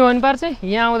हिँड्यो भने पार चाहिँ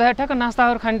यहाँ आउँदाखेरि ठ्याक्क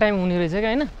नास्ताहरू खाने टाइम हुने रहेछ क्या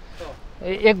होइन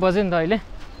 1 बज्यो नि त अहिले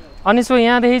अनि सो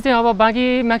यहाँदेखि चाहिँ अब बाँकी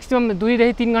म्याक्सिमम् 2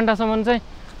 देखि 3 घन्टासम्म चाहिँ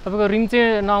तपाईँको रिम्चे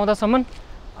नआउँदासम्म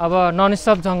अब नन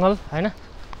स्टप जङ्गल होइन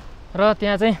र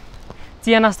त्यहाँ चाहिँ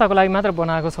चिया नास्ताको लागि मात्र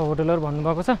बनाएको छ होटलहरू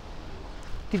भन्नुभएको छ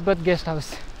तिब्बत गेस्ट हाउस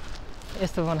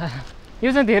यस्तो बनाएर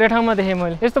यो चाहिँ धेरै ठाउँमा देखेँ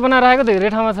मैले यस्तो बनाएर आएको धेरै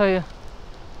ठाउँमा छ यो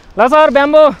ल सर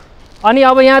ब्याम्बो अनि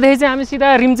अब यहाँदेखि चाहिँ हामी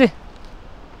सिधा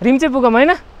रिम्चे पुगौँ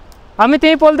होइन हामी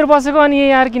त्यहीँ पोलतिर बसेको अनि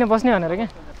यही आएर किन बस्ने भनेर क्या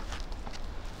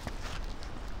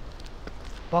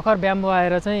भर्खर ब्याम्बो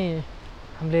आएर चाहिँ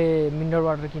हामीले मिनरल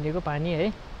वाटर किनेको पानी है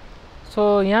सो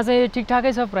यहाँ चाहिँ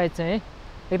ठिकठाकै छ प्राइस चाहिँ है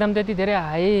एकदम त्यति धेरै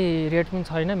हाई रेट पनि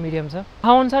छैन मिडियम छ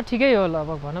अनुसार ठिकै हो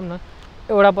लगभग भनौँ न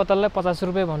एउटा बोतललाई 50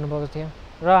 रुपियाँ भन्नुभएको थियो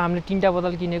र हामीले 3टा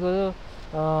बोतल किनेको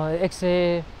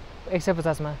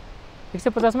 150मा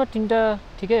 150मा 3टा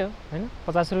ठिकै हो होइन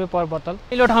 50 रुपियाँ पर बोतल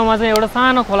पहिलो ठाउँमा चाहिँ एउटा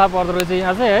सानो खोला पर्दो रहेछ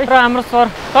यहाँ चाहिँ है र हाम्रो सर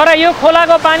तर यो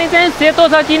खोलाको पानी चाहिँ सेतो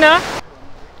छ किन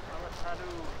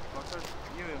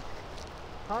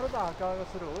ठाडो त हल्का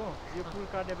सुरु हो यो पुल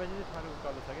काटेपछि चाहिँ ठाडो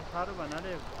उकालो छ कि ठाडो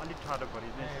भन्नाले अलिक ठाडो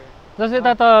पऱ्यो चाहिँ जस्तै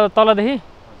त तलदेखि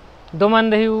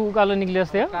दोमानदेखि उकालो निक्ले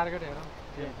जस्तै हो टार्गेट हेरौँ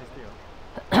त्यस्तै हो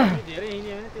धेरै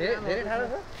हिँड्यो भने धेरै ठाडो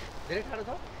छ धेरै ठाडो छ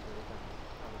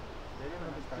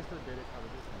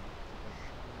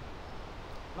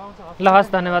ल हस्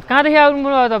धन्यवाद कहाँदेखि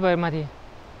आउनुभयो तपाईँ माथि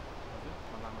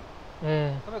ए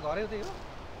तपाईँ घरै उतै हो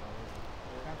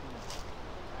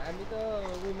हामी त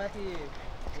उही माथि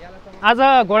यालासम्म आज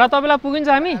घोडा तपाईँलाई पुगिन्छ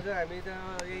हामी आज हामी त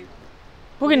यही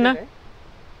पुगिन्न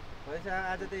भनेपछि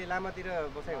आज त्यही लामातिर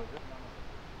बसाइ हुन्छ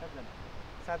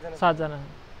 7 7 जना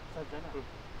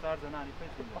 4 जना अनि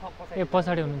ए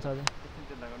पछाडि हुनुहुन्छ अझै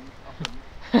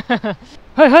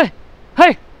है है है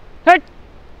हैट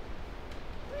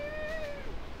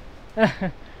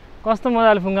कस्तो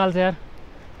मजाले फुङ्गाल्छ यार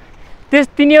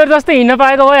तिनीहरू जस्तै हिँड्न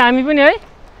पाएको भए हामी पनि है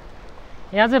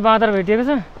यहाँ चाहिँ बाँदर भेटिएको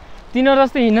छ तिनीहरू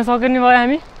जस्तै हिँड्न सक्ने भयो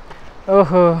हामी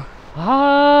ओहो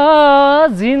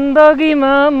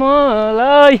जिन्दगीमा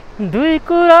मलाई 2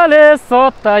 कुराले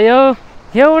सतायो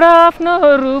एउटा आफ्नो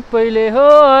रूपैले हो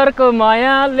अर्को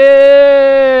मायाले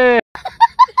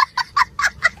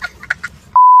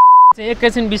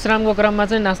एकैछिन विश्रामको क्रममा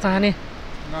चाहिँ नास्ता खाने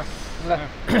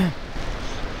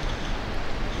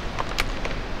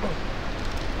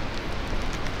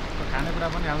खानेकुरा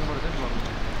पनि हाल्नुपर्छ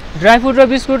नि ड्राई फ्रुट र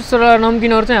बिस्कुट र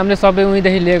नम्किनहरू चाहिँ हामीले सबै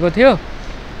उहीँदेखि लिएको थियो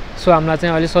सो हामीलाई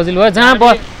चाहिँ अहिले सजिलो भयो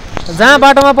जहाँ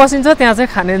बाटोमा पसिन्छ त्यहाँ चाहिँ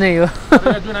खाने नै हो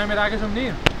जुन हामी राखेछौँ नि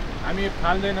हामी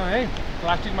फाल्दैनौँ है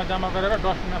प्लास्टिकमा जम्मा गरेर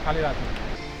डस्टबिनमा फालिराख्छौँ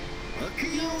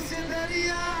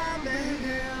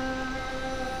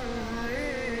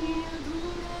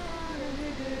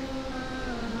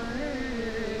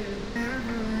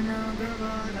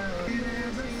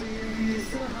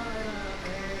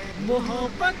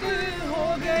मोहब्बत हो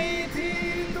गई थी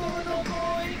दोनों को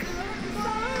एक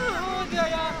हो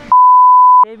गया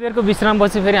केही बेरको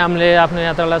विश्रामपछि फेरि हामीले आफ्नो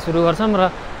यात्रालाई सुरु गर्छौँ र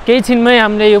केही छिनमै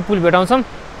हामीले यो पुल भेटाउँछौँ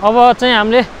अब चाहिँ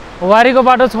हामीले वारीको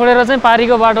बाटो छोडेर चाहिँ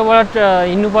पारीको बाटोबाट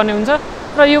हिँड्नुपर्ने हुन्छ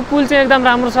र यो पुल चाहिँ एकदम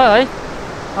राम्रो छ है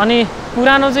अनि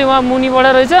पुरानो चाहिँ वहाँ मुनिबाट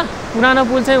रहेछ पुरानो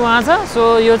पुल चाहिँ वहाँ छ सो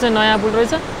यो चाहिँ नयाँ पुल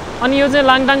रहेछ अनि यो चाहिँ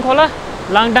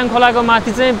लाङटाङ खोलाको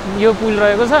माथि चाहिँ यो पुल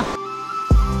रहेको छ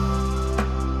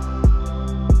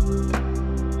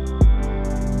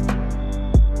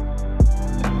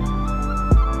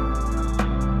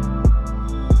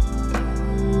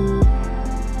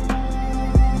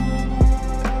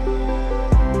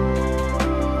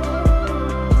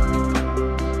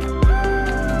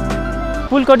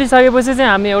पुल कटिसकेपछि चाहिँ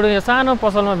हामी एउटा सानो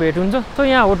पसलमा भेट हुन्छ सो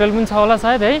यहाँ होटल पनि छ होला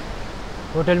सायद है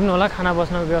होटल पनि होला खाना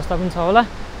बस्नको व्यवस्था पनि छ होला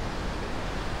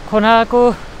खोलाको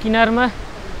किनारमा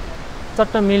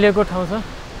चट्ट मिलेको ठाउँ छ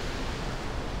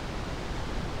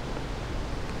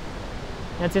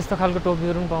यहाँ चाहिँ यस्तो खालको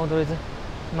टोपीहरू पनि पाउँदो रहेछ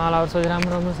मालाहरू चाहिँ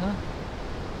राम्रो राम्रो छ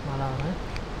मालाहरू है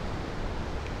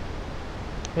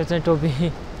यो चाहिँ टोपी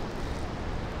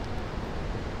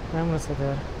राम्रो छ त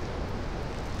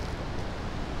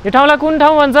यो ठाउँलाई कुन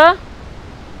ठाउँ भन्छ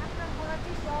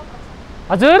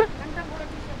हजुर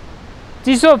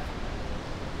चिसोप।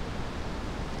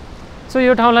 सो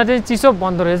यो ठाउँलाई चाहिँ चिसोप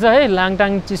भन्दो रहेछ है,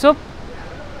 लाङटाङ चिसोप।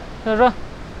 र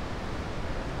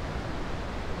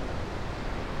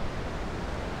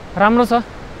राम्रो छ।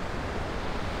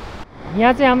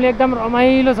 यहाँ चाहिँ हामीले एकदम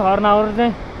रमाइलो झरनाहरू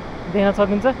चाहिँ देख्न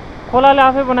सकिन्छ। खोलाले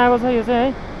आफै बनाएको छ यो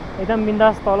चाहिँ है, एकदम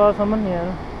बिन्दास तलसम्म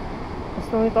यहाँ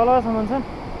यस्तो तलसम्म छ।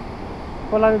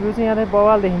 खोलाको भ्यू चाहिँ यहाँ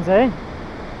बवाल देखिन्छ है।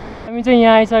 हामी चाहिँ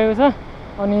यहाँ आइसकेको छ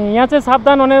अनि यहाँ चाहिँ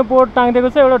सावधान हुने बोर्ड टाङ्दिएको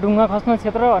छ, एउटा ढुङ्गा खस्ने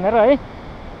क्षेत्र भनेर है।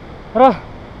 र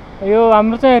यो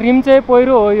हाम्रो चाहिँ रिम चाहिँ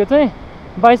पहिरो हो, यो चाहिँ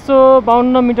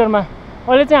 2252 मिटरमा।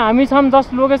 अहिले चाहिँ हामी छौँ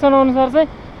जस्ट लोकेसन अनुसार चाहिँ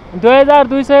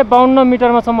 2252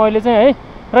 मिटरमा छौँ अहिले चाहिँ है।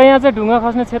 र यहाँ चाहिँ ढुङ्गा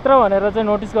खस्ने क्षेत्र भनेर चाहिँ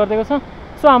नोटिस गरिदिएको छ।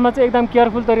 सो हामीलाई चाहिँ एकदम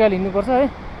केयरफुल तरिकाले हिँड्नुपर्छ है।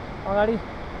 अगाडि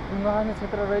ढुङ्गा खस्ने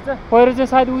क्षेत्र रहेछ, पहिरो चाहिँ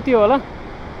सायद उति होला,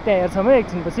 त्यहाँ हेर्छौँ है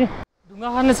एकछिनपछि। ढुङ्गा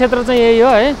खस्ने क्षेत्र चाहिँ यही हो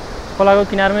है, खोलाको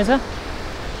किनारमै छ।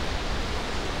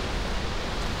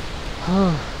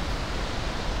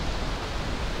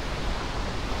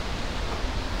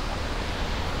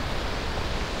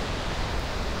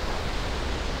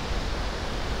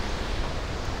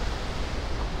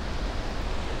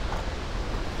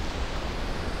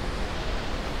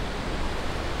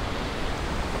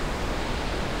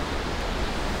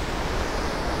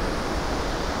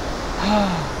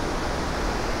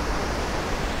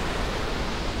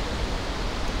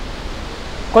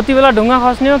 कति बेला ढुङ्गा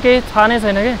खस्ने हो केही थाहा नै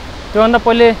छैन कि। त्योभन्दा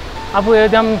पहिले आफू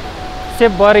एकदम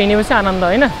सेफ भएर हिँडेपछि आनन्द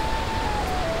होइन।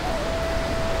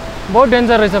 बहुत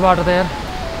डेन्जर रहेछ बाटो त यार।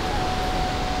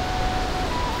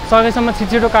 सकेसम्म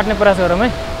छिटो काट्ने प्रयास गरौँ है।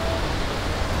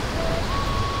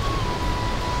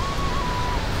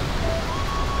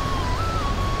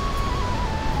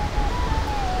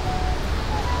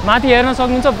 माथि हेर्न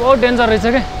सक्नुहुन्छ, बहुत डेन्जर रहेछ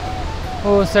क्या।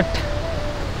 ओ सेट,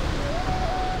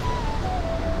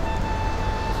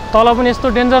 तल पनि यस्तो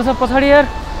डेन्जर छ पछाडि यार।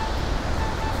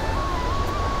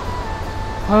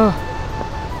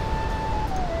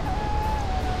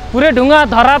 पुरै ढुङ्गा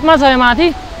धरापमा छ यहाँ माथि,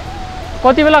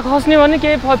 कति बेला खस्ने भने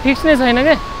केही फिक्स नै छैन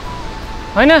क्या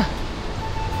होइन।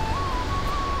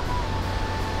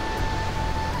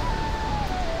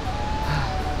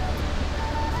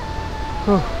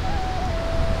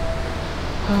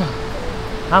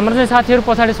 हाम्रो चाहिँ साथीहरू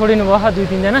पछाडि छोडिनु भयो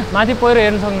 2-3 जना। माथि पहिरो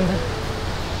हेर्न सक्नुहुन्छ।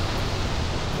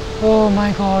 ओ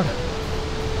माई गड,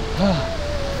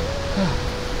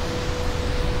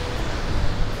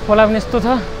 खोला पनि यस्तो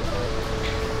छ।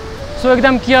 सो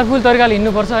एकदम केयरफुल तरिकाले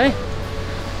हिँड्नुपर्छ है।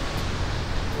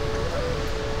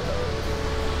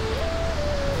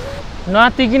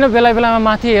 नआत्तिकिन बेला बेलामा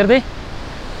माथि हेर्दै।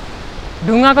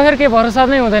 ढुङ्गाको फेरि केही भरोसा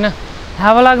नै हुँदैन,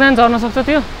 हावा लाग्दा पनि झर्न सक्छ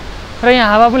त्यो। र यहाँ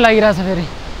हावा पनि लागिरहेछ फेरि।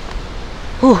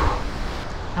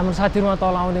 हाम्रो साथीहरूमा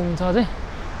तल आउँदै हुनुहुन्छ अझै।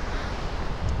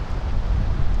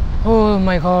 ओ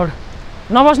माई गड,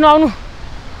 नबस्नु, आउनु,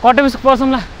 कटेपछि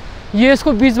पर्छौँला। यसको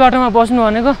बिच बाटोमा बस्नु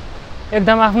भनेको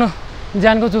एकदम आफ्नो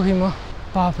ज्यानको जोखिम हो।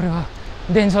 बाफ्रे बाफ,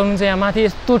 देख्न सक्नुहुन्छ यहाँ माथि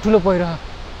यस्तो ठुलो पहिरो।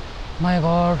 माई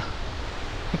गड,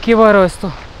 के भएर यस्तो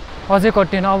अझै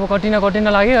कटिएन। अब कटिन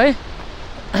लाग्यो है।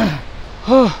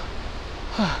 हो,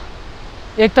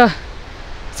 एक त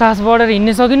सास बढेर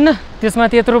हिँड्न सकिन्न, त्यसमा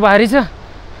त्यत्रो भारी छ।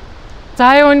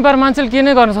 चाह्यो भने पर मान्छेले के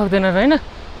नै गर्न सक्दैन होइन,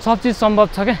 सब चिज सम्भव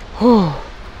छ क्या। हो,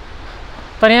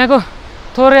 तर यहाँको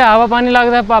थोरै हावापानी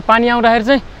लाग्दा पानी आउँदाखेरि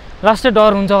चाहिँ लास्टै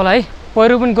डर हुन्छ होला है।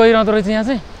 पहिरो पनि गइरहँदो रहेछ यहाँ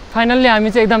चाहिँ। फाइनल्ली हामी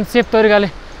चाहिँ एकदम सेफ तरिकाले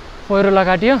पहिरोलाई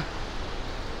काट्यो।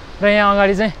 र यहाँ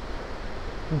अगाडि चाहिँ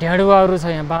ढेँडुवाहरू छ,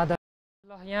 यहाँ बाँदर।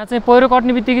 ल यहाँ चाहिँ पहिरो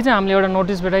कट्ने बित्तिकै चाहिँ हामीले एउटा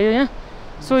नोटिस भेटायो यहाँ।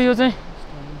 सो यो चाहिँ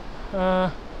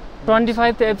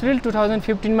 25 अप्रिल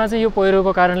 2015मा चाहिँ यो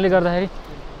पहिरोको कारणले गर्दाखेरि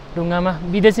ढुङ्गामा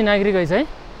विदेशी नागरिक रहेछ है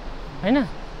होइन,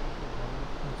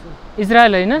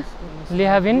 इजरायल होइन,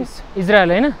 लिहाभ इन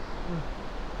इजरायल होइन,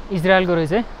 इजरायलको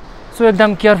रहेछ है। सो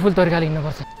एकदम केयरफुल तरिकाले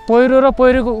हिँड्नुपर्छ। पहिरो र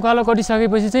पहिरोको उकालो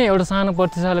कटिसकेपछि चाहिँ एउटा सानो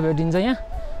प्रतिशाला भेटिन्छ यहाँ।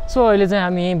 सो अहिले चाहिँ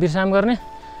हामी विश्राम गर्ने,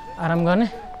 आराम गर्ने,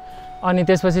 अनि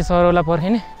त्यसपछि सरौला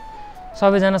पर्खिने,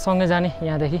 सबैजना सँगै जाने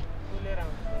यहाँदेखि।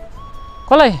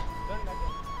 कसलाई,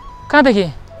 कहाँदेखि?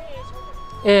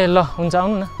 ए ल हुन्छ,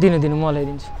 आउनु न, दिनु म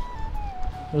ल्याइदिन्छु।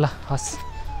 ल हस्,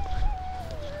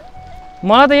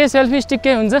 मलाई त यही सेल्फी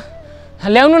स्टिकै हुन्छ,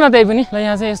 ल्याउनु न त्यही पनि। ल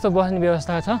यहाँ चाहिँ यस्तो बस्ने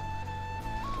व्यवस्था छ।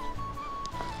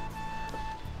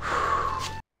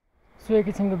 सो एक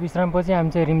किसिमको विश्रामपछि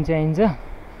हामी चाहिँ रिम चाहिँ आइन्छ।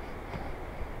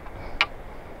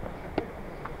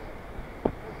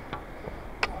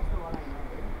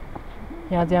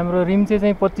 यहाँ चाहिँ हाम्रो रिम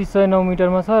चाहिँ 2509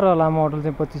 मिटरमा छ र लामा होटल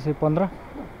चाहिँ 2515।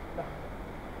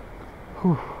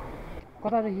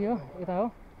 कतादेखि हो? यता हो,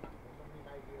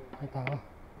 यता हो।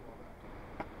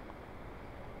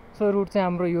 सो रुट चाहिँ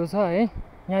हाम्रो यो छ है।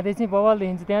 यहाँदेखि चाहिँ बवाल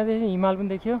देखिन्छ, त्यहाँदेखि हिमाल पनि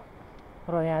देखियो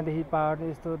र यहाँदेखि पहाड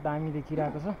यस्तो दामी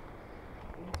देखिरहेको छ।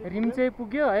 रिम चाहिँ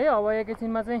पुग्यो है। अब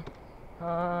एकैछिनमा चाहिँ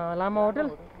लामा होटल।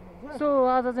 सो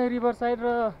आज चाहिँ रिभर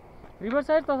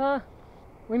साइड तथा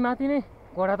उही माथि नै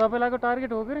घोडा तपाईँलाको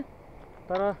टार्गेट हो कि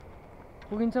तर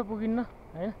पुगिन्छ पुगिन्न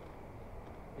होइन,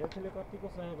 यसले कतिको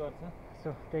सहयोग गर्छ। सो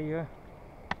त्यही हो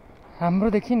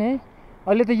हाम्रोदेखि नै।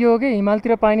 अहिले त यो हो कि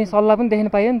हिमालतिर पाइने सल्लाह पनि देख्न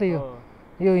पाइयो नि त।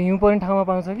 यो हिउँ पर्ने ठाउँमा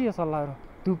पाउँछ कि यो सल्लाहहरू,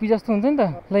 टुपी जस्तो हुन्छ नि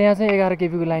त। ल यहाँ चाहिँ 11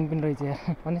 केपीको लाइन पनि रहेछ यार।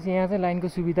 भनेपछि यहाँ चाहिँ लाइनको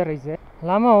सुविधा रहेछ।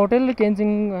 लामा होटल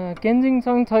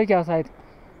केन्जिङसँग छ क्या सायद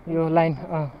यो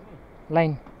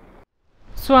लाइन।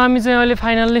 सो हामी चाहिँ अहिले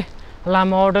फाइनल्ली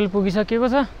लामा होटल पुगिसकेको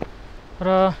छ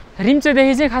र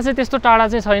रिम्चेदेखि चाहिँ खासै त्यस्तो टाढा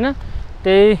चाहिँ छैन,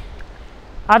 त्यही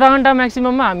आधा घन्टा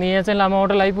म्याक्सिमममा हामी यहाँ चाहिँ लामा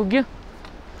होटल आइपुग्यो।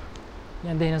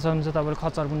 यहाँ देख्न सक्नुहुन्छ तपाईँले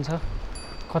खच्चर पनि छ,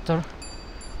 खच्चर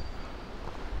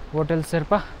होटल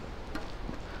शेर्पा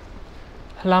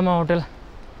लामा होटल।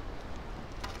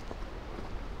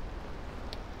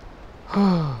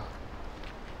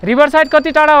 रिभर साइड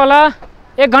कति टाढा होला?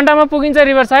 1 घन्टामा पुगिन्छ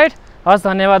रिभर साइड। हस्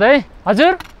धन्यवाद है।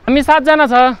 हजुर हामी 7 जना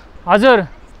छ हजुर।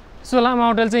 सो लामा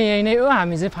होटल चाहिँ यही नै हो।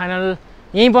 हामी चाहिँ फाइनल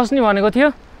यहीँ बस्ने भनेको थियो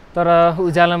तर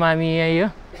उज्यालोमा हामी यही हो।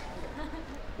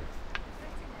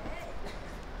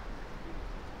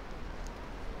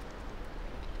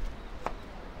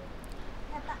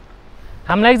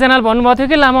 हामीलाई एकजनाले भन्नुभएको थियो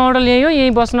कि लामा होटल यही हो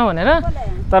यहीँ बस्न भनेर,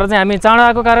 तर चाहिँ हामी चाँडो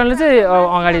आएको कारणले चाहिँ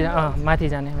अगाडि माथि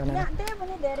जाने भनेर।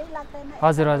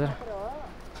 हजुर हजुर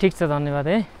ठिक छ धन्यवाद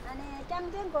है।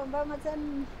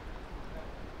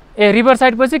 ए रिभर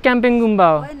साइड पछि क्याम्पिङ गुम्बा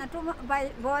हो।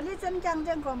 भोलि चाहिँ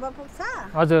च्याङच्याङ खोम्बा पुग्छ।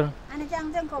 हजुर अनि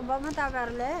च्याङच्याङ खोम्बामा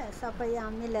तपाईँहरूले सबै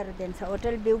यहाँ मिलेर दिन्छ।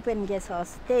 Hotel view pain guest house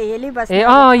त्यही हेली बस्छ। ए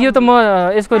यो त म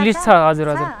यसको लिस्ट छ। हजुर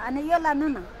हजुर अनि यो लानु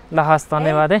न। ल हस्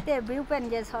धन्यवाद है। त्यो भ्यू पेन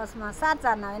गेस्ट हाउसमा 7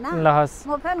 जना होइन। ल हस्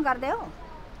म फोन गरिदेऊ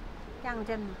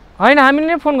च्याङच्याङमा। होइन हामी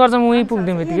नै फोन गर्छौँ उहीँ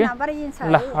पुग्दिउँ यतिकै।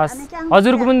 ल हस्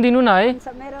हजुरको पनि दिनु न है।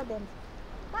 मेरो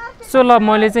दिन्छ। सो ल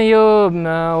मैले चाहिँ यो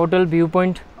होटल भ्यू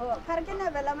पोइन्ट फर्किने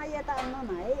बेलामा यता आउनु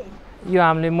न है। यो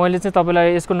मैले चाहिँ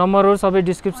तपाईँलाई यसको नम्बरहरू सबै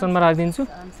डिस्क्रिप्सनमा राखिदिन्छु।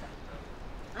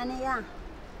 अनि यहाँ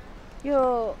यो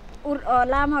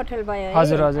लामा होटल भयो है।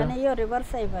 हजुर हजुर। अनि यो रिभर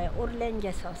साइड भयो उर्लेङ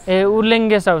गेस्ट हाउस। ए उर्लेङ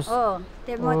गेस्ट हाउस हो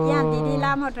त्यो म यहाँ दिदी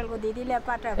लामा होटलको दिदीले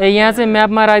पाटा। ए यहाँ चाहिँ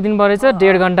म्यापमा राखिदिनु परेछ।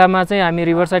 1.5 घन्टामा चाहिँ हामी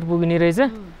रिभर साइड पुग्ने रहेछ।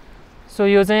 सो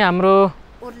यो चाहिँ हाम्रो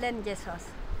उर्लेङ गेस्ट हाउस।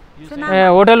 ए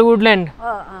होटल वुडल्यान्ड।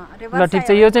 ल ठिक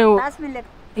छ। यो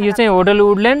चाहिँ होटल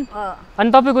वुडल्यान्ड। अनि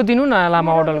तपाईँको दिनु न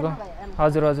लामा होटलको।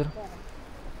 हजुर हजुर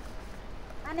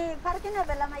अनि फर्किने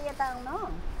बेलामा यता आउनु।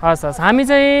 हस् हस् हामी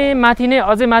चाहिँ माथि नै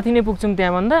अझै माथि नै पुग्छौँ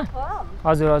त्यहाँभन्दा।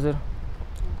 हजुर हजुर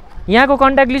यहाँको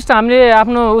कन्ट्याक्ट लिस्ट हामीले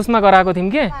आफ्नो उसमा गराएको थियौँ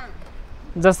कि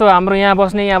जस्तो हाम्रो यहाँ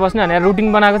बस्ने भनेर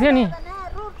रुटिन बनाएको थियो नि।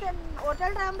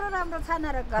 होटल राम्रो राम्रो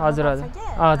छानेर हजुर हजुर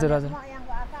हजुर हजुर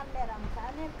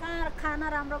खाना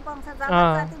राम्रो पाउँछ।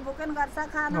 जाति बुकिङ गर्छ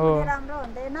खाना पनि राम्रो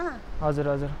हुँदैन। हजुर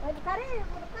हजुर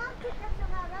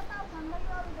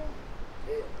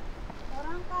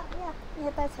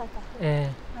ए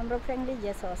हाम्रो फ्रेन्डली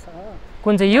गेस्ट हाउस हो।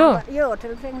 कुन चाहिँ यो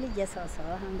होटल फ्रेन्डली गेस्ट हाउस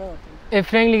हो हाम्रो होटल। ए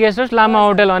फ्रेन्डली गेस्ट हाउस लामा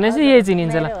होटल भनेपछि यही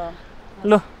चिनिन्छ।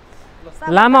 ल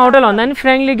लामा होटल भन्दा नि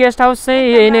फ्रेन्डली गेस्ट हाउस चाहिँ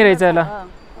यही नै रहेछ। ल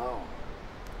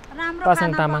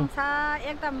पासाङ तामाङ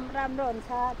एकदम राम्रो हुन्छ।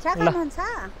 चिया खानुहुन्छ?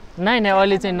 नाइ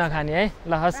अहिले चाहिँ नखाने है।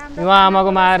 ल हस् उहाँ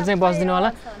आमाकोमा आएर चाहिँ बस्दिनु होला।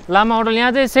 लामा होटल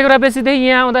यहाँ चाहिँ सेक्रा बेसीदेखि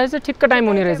यहाँ आउँदा चाहिँ ठिक्क टाइम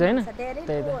हुने रहेछ होइन। त्यही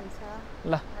त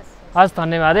ल हस्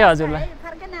धन्यवाद है हजुरलाई।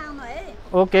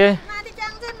 ओके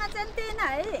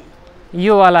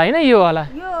यो वाला होइन यो वाला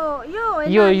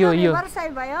यो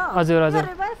हजुर हजुर।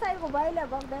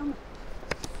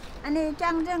 अनि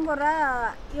च्याङच्याङको र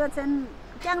यो चाहिँ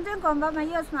च्याङच्याङ खोम्बामा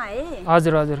यसमा है।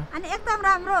 हजुर हजुर अनि एकदम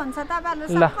राम्रो हुन्छ। तपाईहरुले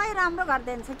सबै राम्रो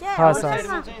गर्दिन्छ के। हस्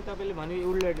चाहिँ तपाईले भने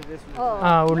उडल्यान्ड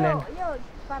उडल्यान्ड यो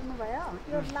पर्नु भयो।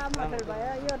 यो लामा होटल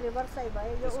भयो यो रिभर साइड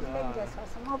भयो यो उडल्यान्ड गेस्ट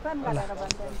हाउस म पनि गरेर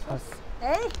भन्दिन्छु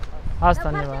है। हस्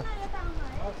धन्यवाद।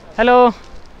 हेलो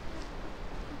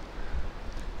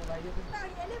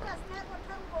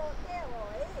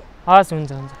हस्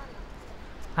हुन्छ हुन्छ।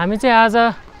 हामी चाहिँ आज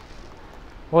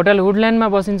होटल वुडल्यान्डमा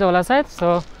बसिन्छ होला सायद।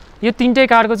 सो यो 3टै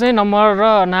कार्डको चाहिँ नम्बर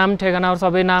र नाम ठेगानाहरू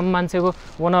सबै नाम मान्छेको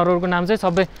ओनरहरूको नाम चाहिँ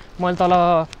सबै मैले तल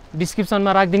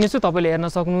डिस्क्रिप्सनमा राखिदिने छु। तपाईँले हेर्न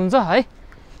सक्नुहुन्छ है।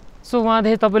 सो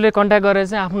उहाँदेखि तपाईँले कन्ट्याक्ट गरेर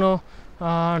चाहिँ आफ्नो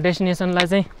डेस्टिनेसनलाई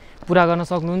चाहिँ पुरा गर्न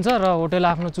सक्नुहुन्छ र होटल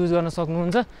आफ्नो चुज गर्न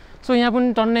सक्नुहुन्छ। सो यहाँ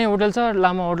पनि टन्नै होटल छ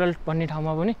लामा होटल भन्ने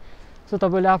ठाउँमा पनि। सो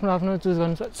तपाईँले आफ्नो आफ्नो चुज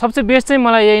गर्नु सबसे बेस्ट चाहिँ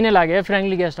मलाई यही नै लाग्यो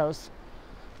फ्रेन्डली गेस्ट हाउस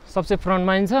सबसे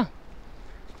फ्रन्टमा छ।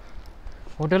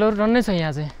 होटलहरू टन्नै छ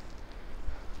यहाँ चाहिँ।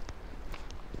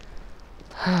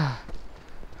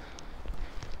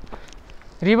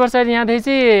 रिभर साइड यहाँदेखि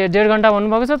चाहिँ 1.5 घन्टा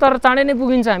भन्नुभएको छ तर चाँडै नै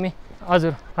पुगिन्छ हामी।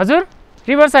 हजुर हजुर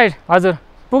रिभर साइड हजुर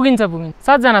पुगिन्छ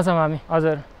 7जना छौँ हामी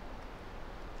हजुर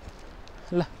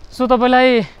ल सो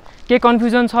तपाईँलाई के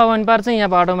कन्फ्युजन छ भने पार चाहिँ यहाँ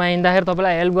बाटोमा हिँड्दाखेरि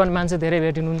तपाईँलाई हेल्प गर्ने मान्छे धेरै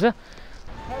भेटिनुहुन्छ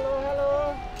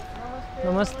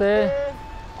नमस्ते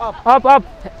up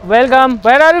welcome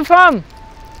where are you from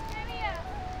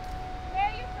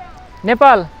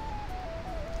Nepal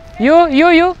you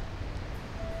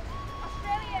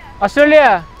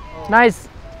Australia nice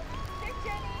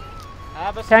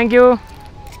thank you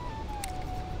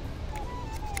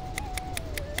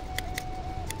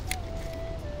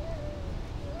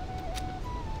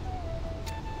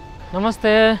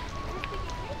Namaste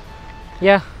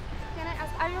yeah Can I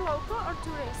ask, are you local or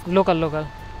tourist? Local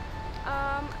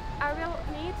I will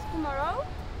meet tomorrow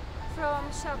from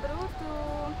Shyfru to,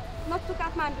 not to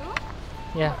Kathmandu,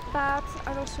 yeah but I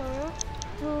will show you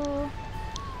to,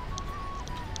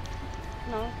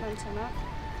 no, not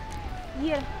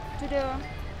here, to the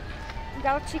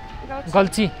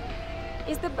Galchi.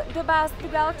 Is the bus to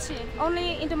Galchi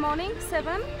only in the morning,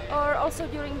 7, or also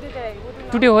during the day?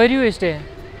 Today where do you stay?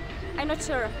 I'm not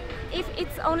sure. If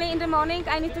it's only in the morning,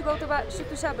 I need to go to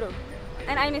Shyfru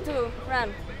and I need to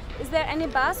run. Is there any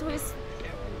bus who is?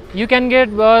 You can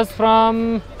get bus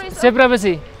from Shyfru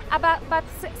Bensi. But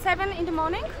 7 in the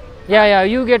morning? Yeah,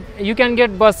 you can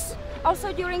get bus.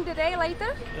 Also during the day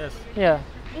later? Yes. Yeah.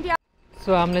 In the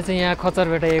So हामीले चाहिँ यहाँ खच्चर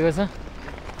भेटाइएको छ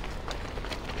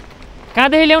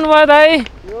कहाँदेखि ल्याउनु भयो दाइ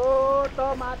यो त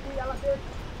माथि याला पिक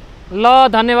ल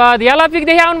धन्यवाद याला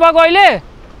पिकदेखि आउनु भएको अहिले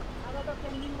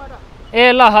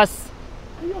ए ल हस्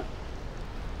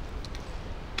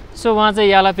सो उहाँ चाहिँ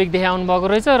याला पिकदेखि आउनु भएको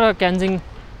रहेछ र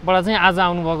क्यान्जिङबाट चाहिँ आज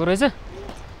आउनु भएको रहेछ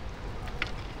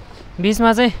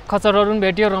बिचमा चाहिँ खच्चरहरू पनि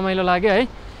भेट्यो रमाइलो लाग्यो है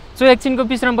सो एकछिनको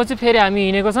विश्रामपछि फेरि हामी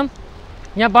हिँडेको छौँ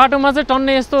यहाँ बाटोमा चाहिँ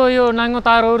टन्नै यस्तो यो नाङ्गो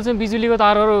तारहरू चाहिँ बिजुलीको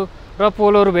तारहरू र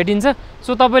पोलहरू भेटिन्छ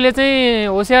सो तपाईँले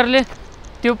चाहिँ होसियारले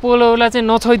त्यो पोलहरूलाई चाहिँ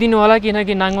नछोइदिनु होला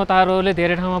किनकि नाङ्गो तारहरूले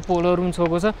धेरै ठाउँमा पोलहरू पनि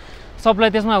छोएको छ सबलाई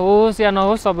त्यसमा होस् या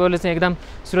नहोस् सबैले चाहिँ एकदम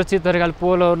सुरक्षित तरिकाले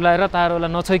पोलहरूलाई र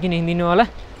तारहरूलाई नछोइकन हिँडिदिनु होला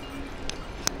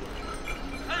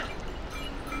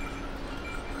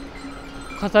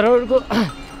खच्चरहरूको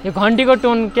यो घन्टीको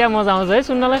टोन क्या मजा आउँछ है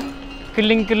सुन्नलाई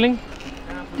किल्लिङ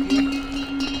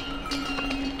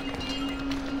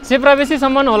Shyfru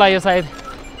Bensiसम्म होला यो सायद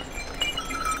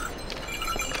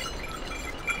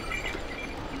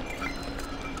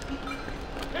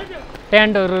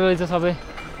टेन्टहरू रहेछ सबै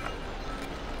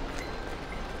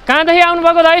कहाँदेखि आउनु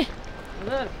भएको दाइ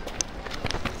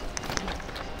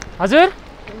हजुर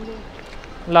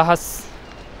ल हस्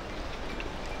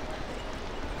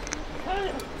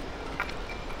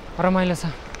रमाइलो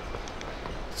छ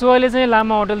सो अहिले चाहिँ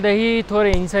लामा होटलदेखि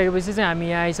थोरै हिँडिसकेपछि चाहिँ हामी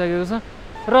यहाँ आइसकेको छ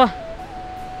र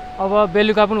अब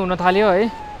बेलुका पनि हुन थाल्यो है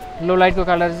लो लाइटको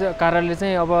कारणले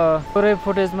चाहिँ अब थोरै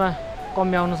फुटेजमा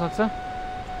कमी आउन सक्छ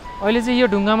अहिले चाहिँ यो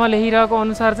ढुङ्गामा लेखिरहेको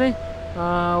अनुसार चाहिँ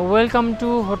वेलकम टु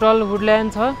होटल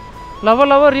वुडल्यान्ड छ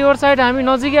लगभग रिभर साइड हामी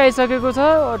नजिकै आइसकेको छ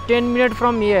 10 मिनट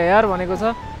फ्रम हियर भनेको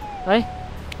छ है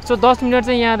सो 10 मिनट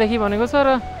चाहिँ यहाँदेखि भनेको छ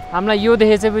र हामीलाई यो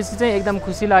देखेपछि चाहिँ एकदम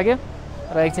खुसी लाग्यो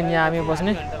र एकछिन यहाँ हामी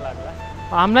बस्ने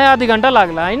हामीलाई आधी घन्टा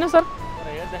लाग्ला होइन सर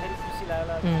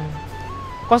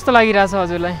कस्तो लागिरहेछ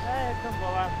हजुरलाई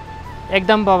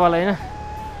एकदम बवाल होइन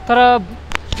तर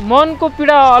मनको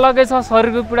पीडा अलगै छ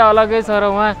शरीरको पीडा अलगै छ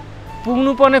र उहाँ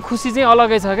पुग्नुपर्ने खुसी चाहिँ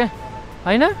अलगै छ क्या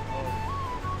होइन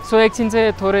सो एकछिन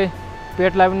चाहिँ थोरै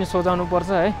पेटलाई पनि सोचाउनु पर्छ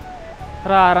है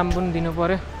र आराम पनि दिनु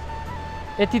पर्यो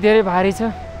यति धेरै भारी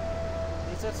छ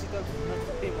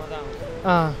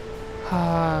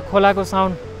खोलाको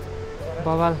साउन्ड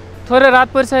बवाल थोरै रात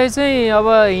परिसकेपछि चाहिँ अब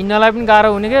हिँड्नलाई पनि गाह्रो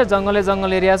हुने क्या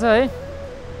जङ्गल एरिया छ है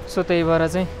सो त्यही भएर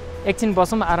चाहिँ एकछिन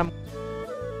बसौँ आराम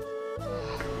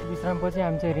विश्रामपछि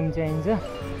हामी चाहिँ रिम चाहिँ आइन्छ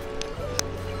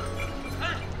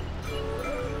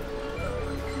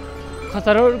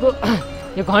खच्चरहरूको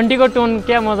यो घन्टीको टोन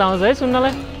क्या मजा आउँछ है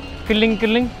सुन्नलाई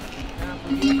किल्लिङ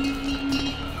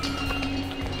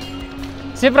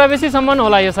Shyfru Bensiसम्म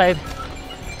होला यो सायद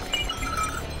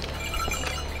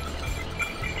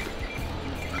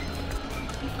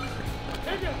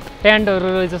टेन्टहरू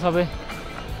रहेछ सबै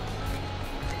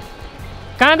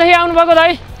कहाँदेखि आउनु भएको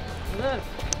दाइ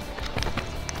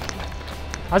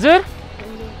हजुर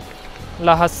ल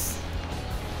हस्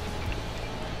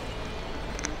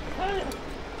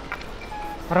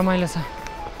रमाइलो छ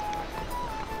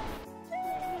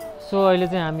सो अहिले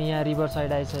चाहिँ हामी यहाँ रिभर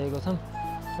साइड आइसकेको छौँ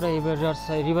र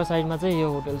रिभर साइडमा चाहिँ यो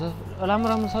होटल छ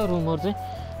राम्रो छ रुमहरू चाहिँ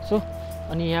सो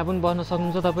अनि यहाँ पनि बस्न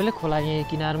सक्नुहुन्छ तपाईँले खोला यहीँ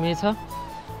किनारमै छ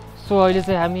सो अहिले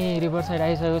चाहिँ हामी रिभर साइड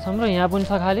आइसकेको छौँ र यहाँ पनि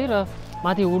छ खाली र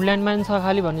माथि वुडल्यान्डमा पनि छ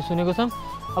खाली भन्ने सुनेको छौँ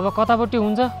अब कतापट्टि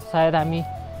हुन्छ सायद हामी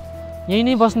यहीँ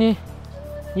नै बस्ने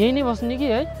यही नै बस्ने कि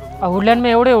है अब वुडल्यान्डमा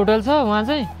एउटै होटल छ वहाँ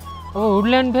चाहिँ अब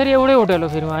वुडल्यान्ड फेरि एउटै होटल हो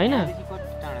फेरि वहाँ होइन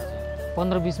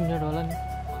 15-20 मिनट होला नि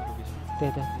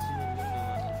त्यही त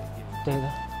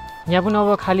यहाँ पनि अब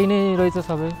खाली नै रहेछ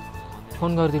सबै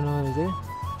फोन गरिदिनु भने चाहिँ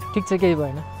ठिक छ केही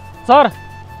भएन सर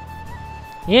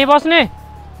यहीँ बस्ने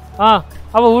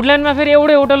अब वुडल्यान्डमा फेरि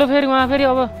एउटै होटल हो फेरि वहाँ फेरि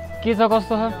अब के छ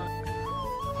कस्तो छ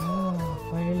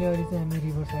फाइनली अहिले चाहिँ हामी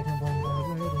रिभर साइडमा बन्द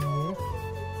गरेको है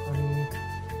अनि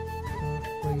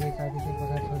कोही साथी चाहिँ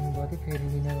बजार छोड्नु भएको थियो फेरि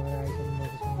लिन गएर आइसक्नु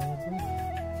भएको छ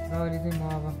र अहिले चाहिँ म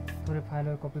अब थोरै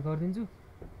फाइलहरू कपी गरिदिन्छु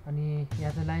अनि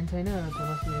यहाँ चाहिँ लाइन छैन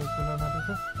सोलर मात्र छ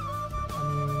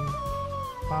अनि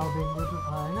पावर ब्याङ्कको चाहिँ छ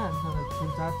होइन हामीसँग फुल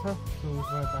चार्ज छ त्यो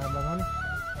उसबाट चार्ज लगाउने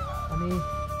अनि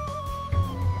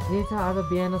यही छ आज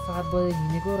बिहान 7 बजे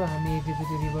हिँडेको र हामी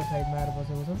एकैचोटि रिभर साइडमा आएर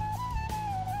बसेको छौँ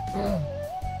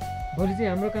भोलि चाहिँ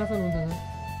हाम्रो कहाँसम्म हुन्छ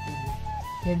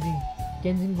सर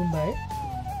केन्जिङ गुम्बा है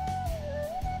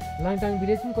लाङटाङ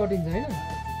भिलेज पनि कटिन्छ होइन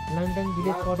लाङटाङ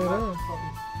भिलेज कटेर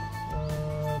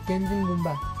केन्जिङ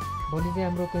गुम्बा भोलि चाहिँ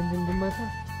हाम्रो केन्जिङ गुम्बा छ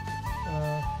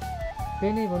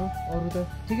त्यही नै भनौँ अरू त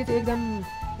ठिकै छ एकदम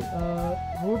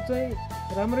रोड चाहिँ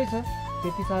राम्रै छ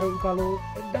त्यति साह्रो उकालो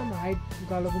एकदम हाइट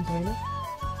उकालो पनि छैन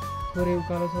थोरै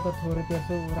उकालो छ त थोरै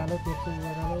तेर्सो ओह्रालो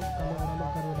उकालो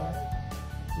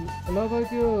लगभग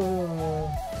त्यो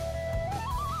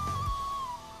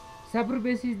स्याफ्रु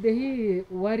बेसीदेखि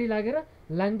वारी लागेर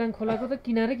लाङटाङ खोलाको त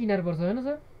किनारै किनार पर्छ होइन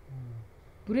सर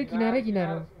पुरै किनारै किनार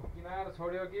हो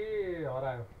छोड्यो कि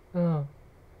हरायो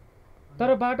तर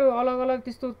बाटो अलग अलग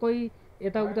त्यस्तो कोही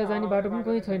यताउता जाने बाटो पनि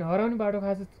कोही छैन हराउने बाटो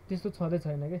खास त्यस्तो छँदै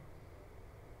छैन क्या